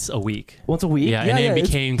once a week. Once a week. Yeah, and it it's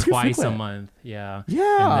became pretty twice frequent. a month. Yeah.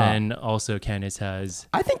 Yeah. And then also Candace has.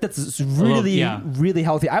 I think that's really yeah. really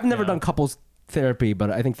healthy. I've never Yeah. done couples therapy, but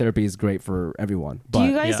I think therapy is great for everyone. But Do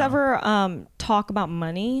you guys yeah. ever talk about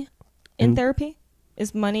money in therapy?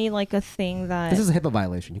 Is money like a thing that? this is a HIPAA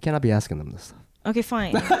violation. You cannot be asking them this stuff. Okay,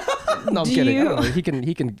 fine. No, I'm Do kidding. I you- don't know.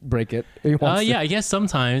 He can break it. If he wants to. Yeah, I guess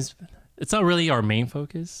sometimes it's not really our main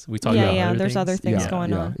focus. We talk Yeah, about yeah, other there's things. other things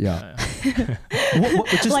going on. Yeah.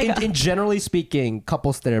 Just Like- in generally speaking,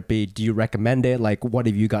 couples therapy. Do you recommend it? Like, what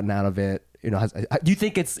have you gotten out of it? You know, do you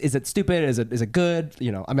think is it stupid? Is it good?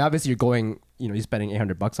 You know, I mean, obviously you're going. You know, you're spending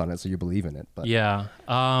 $800 on it, so you believe in it. But Yeah.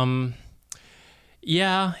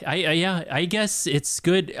 I guess it's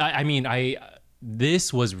good. I mean,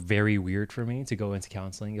 this was very weird for me to go into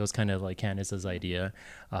counseling. It was kind of like Candace's idea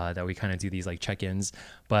that we kind of do these like check-ins,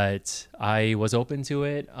 but I was open to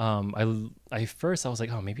it. I first was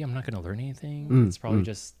like, oh, maybe I'm not going to learn anything. It's probably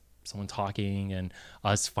just someone talking and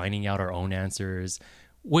us finding out our own answers,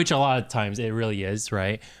 which a lot of times it really is,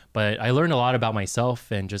 right? But I learned a lot about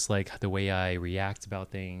myself and just like the way I react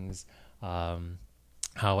about things,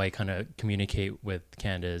 how I kind of communicate with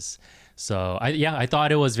Candace. So I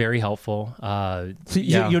thought it was very helpful. so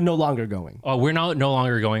yeah. you're no longer going. Oh, we're no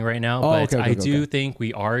longer going right now, Oh, but okay, I okay, do okay. think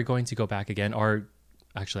we are going to go back again. Or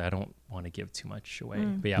actually, I don't want to give too much away.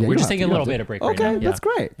 But Yeah, we're you just have taking to, a you little have to. bit of break right Okay, now. that's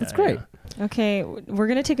great. That's great. Okay, we're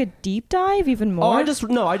gonna take a deep dive even more. Oh, I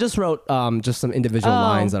just wrote just some individual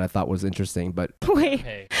lines that I thought was interesting, but wait,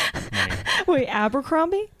 Hey, money. wait,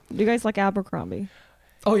 Abercrombie? Do you guys like Abercrombie?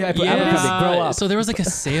 oh yeah, I put Abercrombie, grow up. So there was like a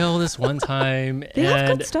sale this one time. They have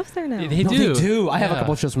and good stuff there now. They No, do. they do. I have a Yeah.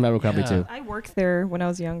 couple of shows from Abercrombie Yeah. too. I worked there when I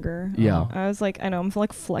was younger. Yeah. I was like, I know, I'm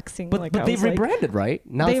like flexing. But like, but I they've was like- rebranded, right?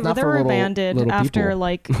 Now They, it's not they for were little, rebranded little after people.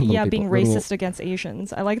 like Little yeah people, being little- racist against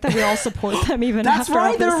Asians. I like that we all support them even That's after all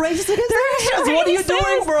right. They're this. racist against Asians. What are you doing,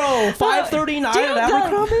 racist. bro? $5.39 Dude, at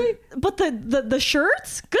Abercrombie. But the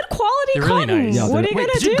shirts, good quality They're really cotton. nice. Yeah, What are you Wait,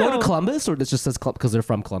 gonna did do? you go to Columbus, or it just says because they're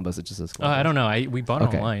from Columbus? It just says Columbus. I don't know. We bought it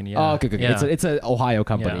Okay. online. Yeah. Oh, okay, okay. Yeah. It's an Ohio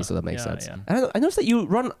company, Yeah. so that makes Yeah, sense. yeah. And I noticed that you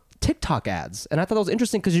run TikTok ads, and I thought that was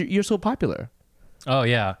interesting because you're so popular. Oh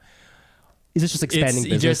yeah. Is this just expanding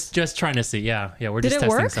It's business? just trying to see. Yeah. We're Did just it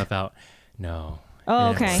testing work? stuff out. No.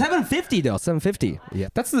 Oh, It didn't okay. work. $750 though. $750. Yeah,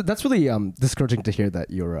 that's really discouraging to hear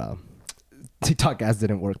that your TikTok ads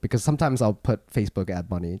didn't work, because sometimes I'll put Facebook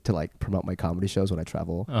ad money to like promote my comedy shows when I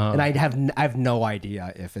travel, and I have no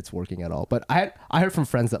idea if it's working at all. But I heard from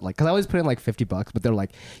friends that like, because I always put in like $50, but they're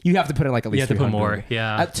like, you have to put in like at least have to put 300, more,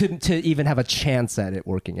 yeah. to even have a chance at it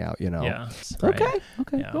working out. You know. Yeah. right.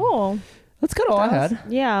 Okay. Yeah. Cool. That's kind of all I had.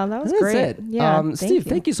 Yeah, that was That's great. it. Yeah, Steve,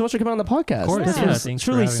 thank you so much for coming on the podcast. Of course, This yeah. was Thanks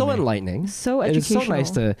for truly having so me. enlightening. So It is so educational.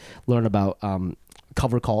 nice to learn about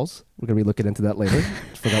cover calls. We're gonna be looking into that later.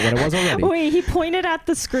 Forgot what it was already. Wait, he pointed at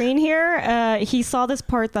the screen here. He saw this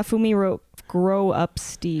part that Fumi wrote. Grow up,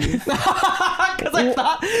 Steve. Because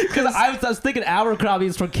I was thinking Abercrombie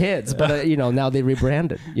is for kids, but now they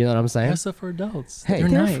rebranded. You know what I'm saying? That's stuff for adults. Hey. They're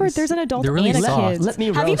nice. There's an adult They're really and a soft. kids. Let me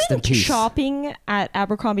Have you roast been in peace. shopping at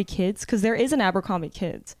Abercrombie Kids? Because there is an Abercrombie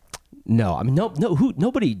Kids. No, I mean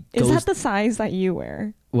nobody Is goes. that the size that you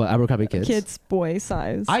wear? Well, Abercrombie kids. Kids boy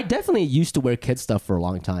size. I definitely used to wear kid stuff for a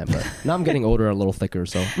long time, but now I'm getting older, a little thicker,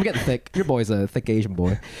 so I'm getting thick. Your boy's a thick Asian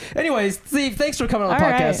boy. Anyways, Steve, thanks for coming on the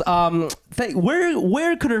All podcast.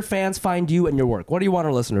 Where could our fans find you and your work? What do you want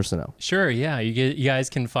our listeners to know? Sure, yeah. You guys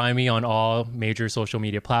can find me on all major social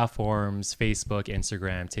media platforms: Facebook,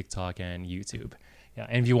 Instagram, TikTok, and YouTube. Yeah,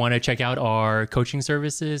 and if you want to check out our coaching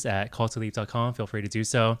services at calltoleap.com, feel free to do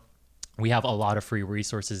so. We have a lot of free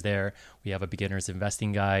resources there. We have a beginner's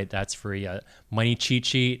investing guide that's free, a money cheat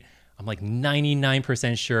sheet. I'm like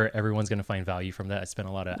 99% sure everyone's going to find value from that. I spent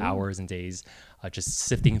a lot of hours and days just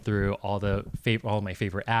sifting through all my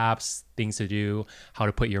favorite apps, things to do, how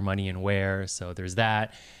to put your money in where. So there's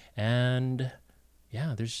that. And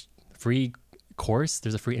yeah, there's free course.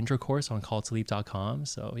 There's a free intro course on calltoleap.com.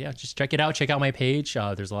 So yeah, just check it out. Check out my page.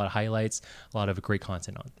 There's a lot of highlights, a lot of great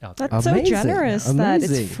content out there. That's Amazing. so generous that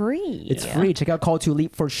Amazing. it's free. It's free. Check out Call to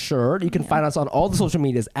Leap for sure. You can find us on all the social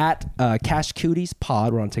medias at Cash Cuties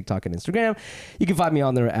Pod. We're on TikTok and Instagram. You can find me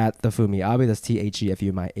on there at the Fumiabe. That's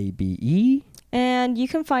TheFumiAbe. And you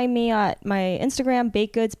can find me at my Instagram,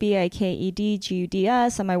 bakegoods,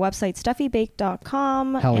 BIKEDGUDS, on my website,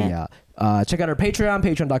 stuffybake.com. Hell yeah. Check out our Patreon,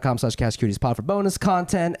 patreon.com/CashCutiesPod for bonus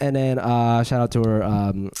content. And then shout out to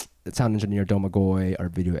our sound engineer, Domagoy, our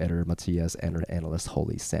video editor, Matthias, and our analyst,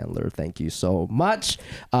 Holy Sandler. Thank you so much.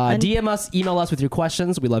 DM us, email us with your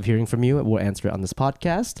questions. We love hearing from you. We'll answer it on this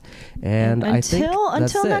podcast. And I think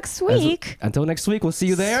until next week. Until next week, we'll see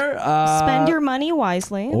you there. Spend your money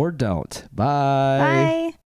wisely. Or don't. Bye. Bye.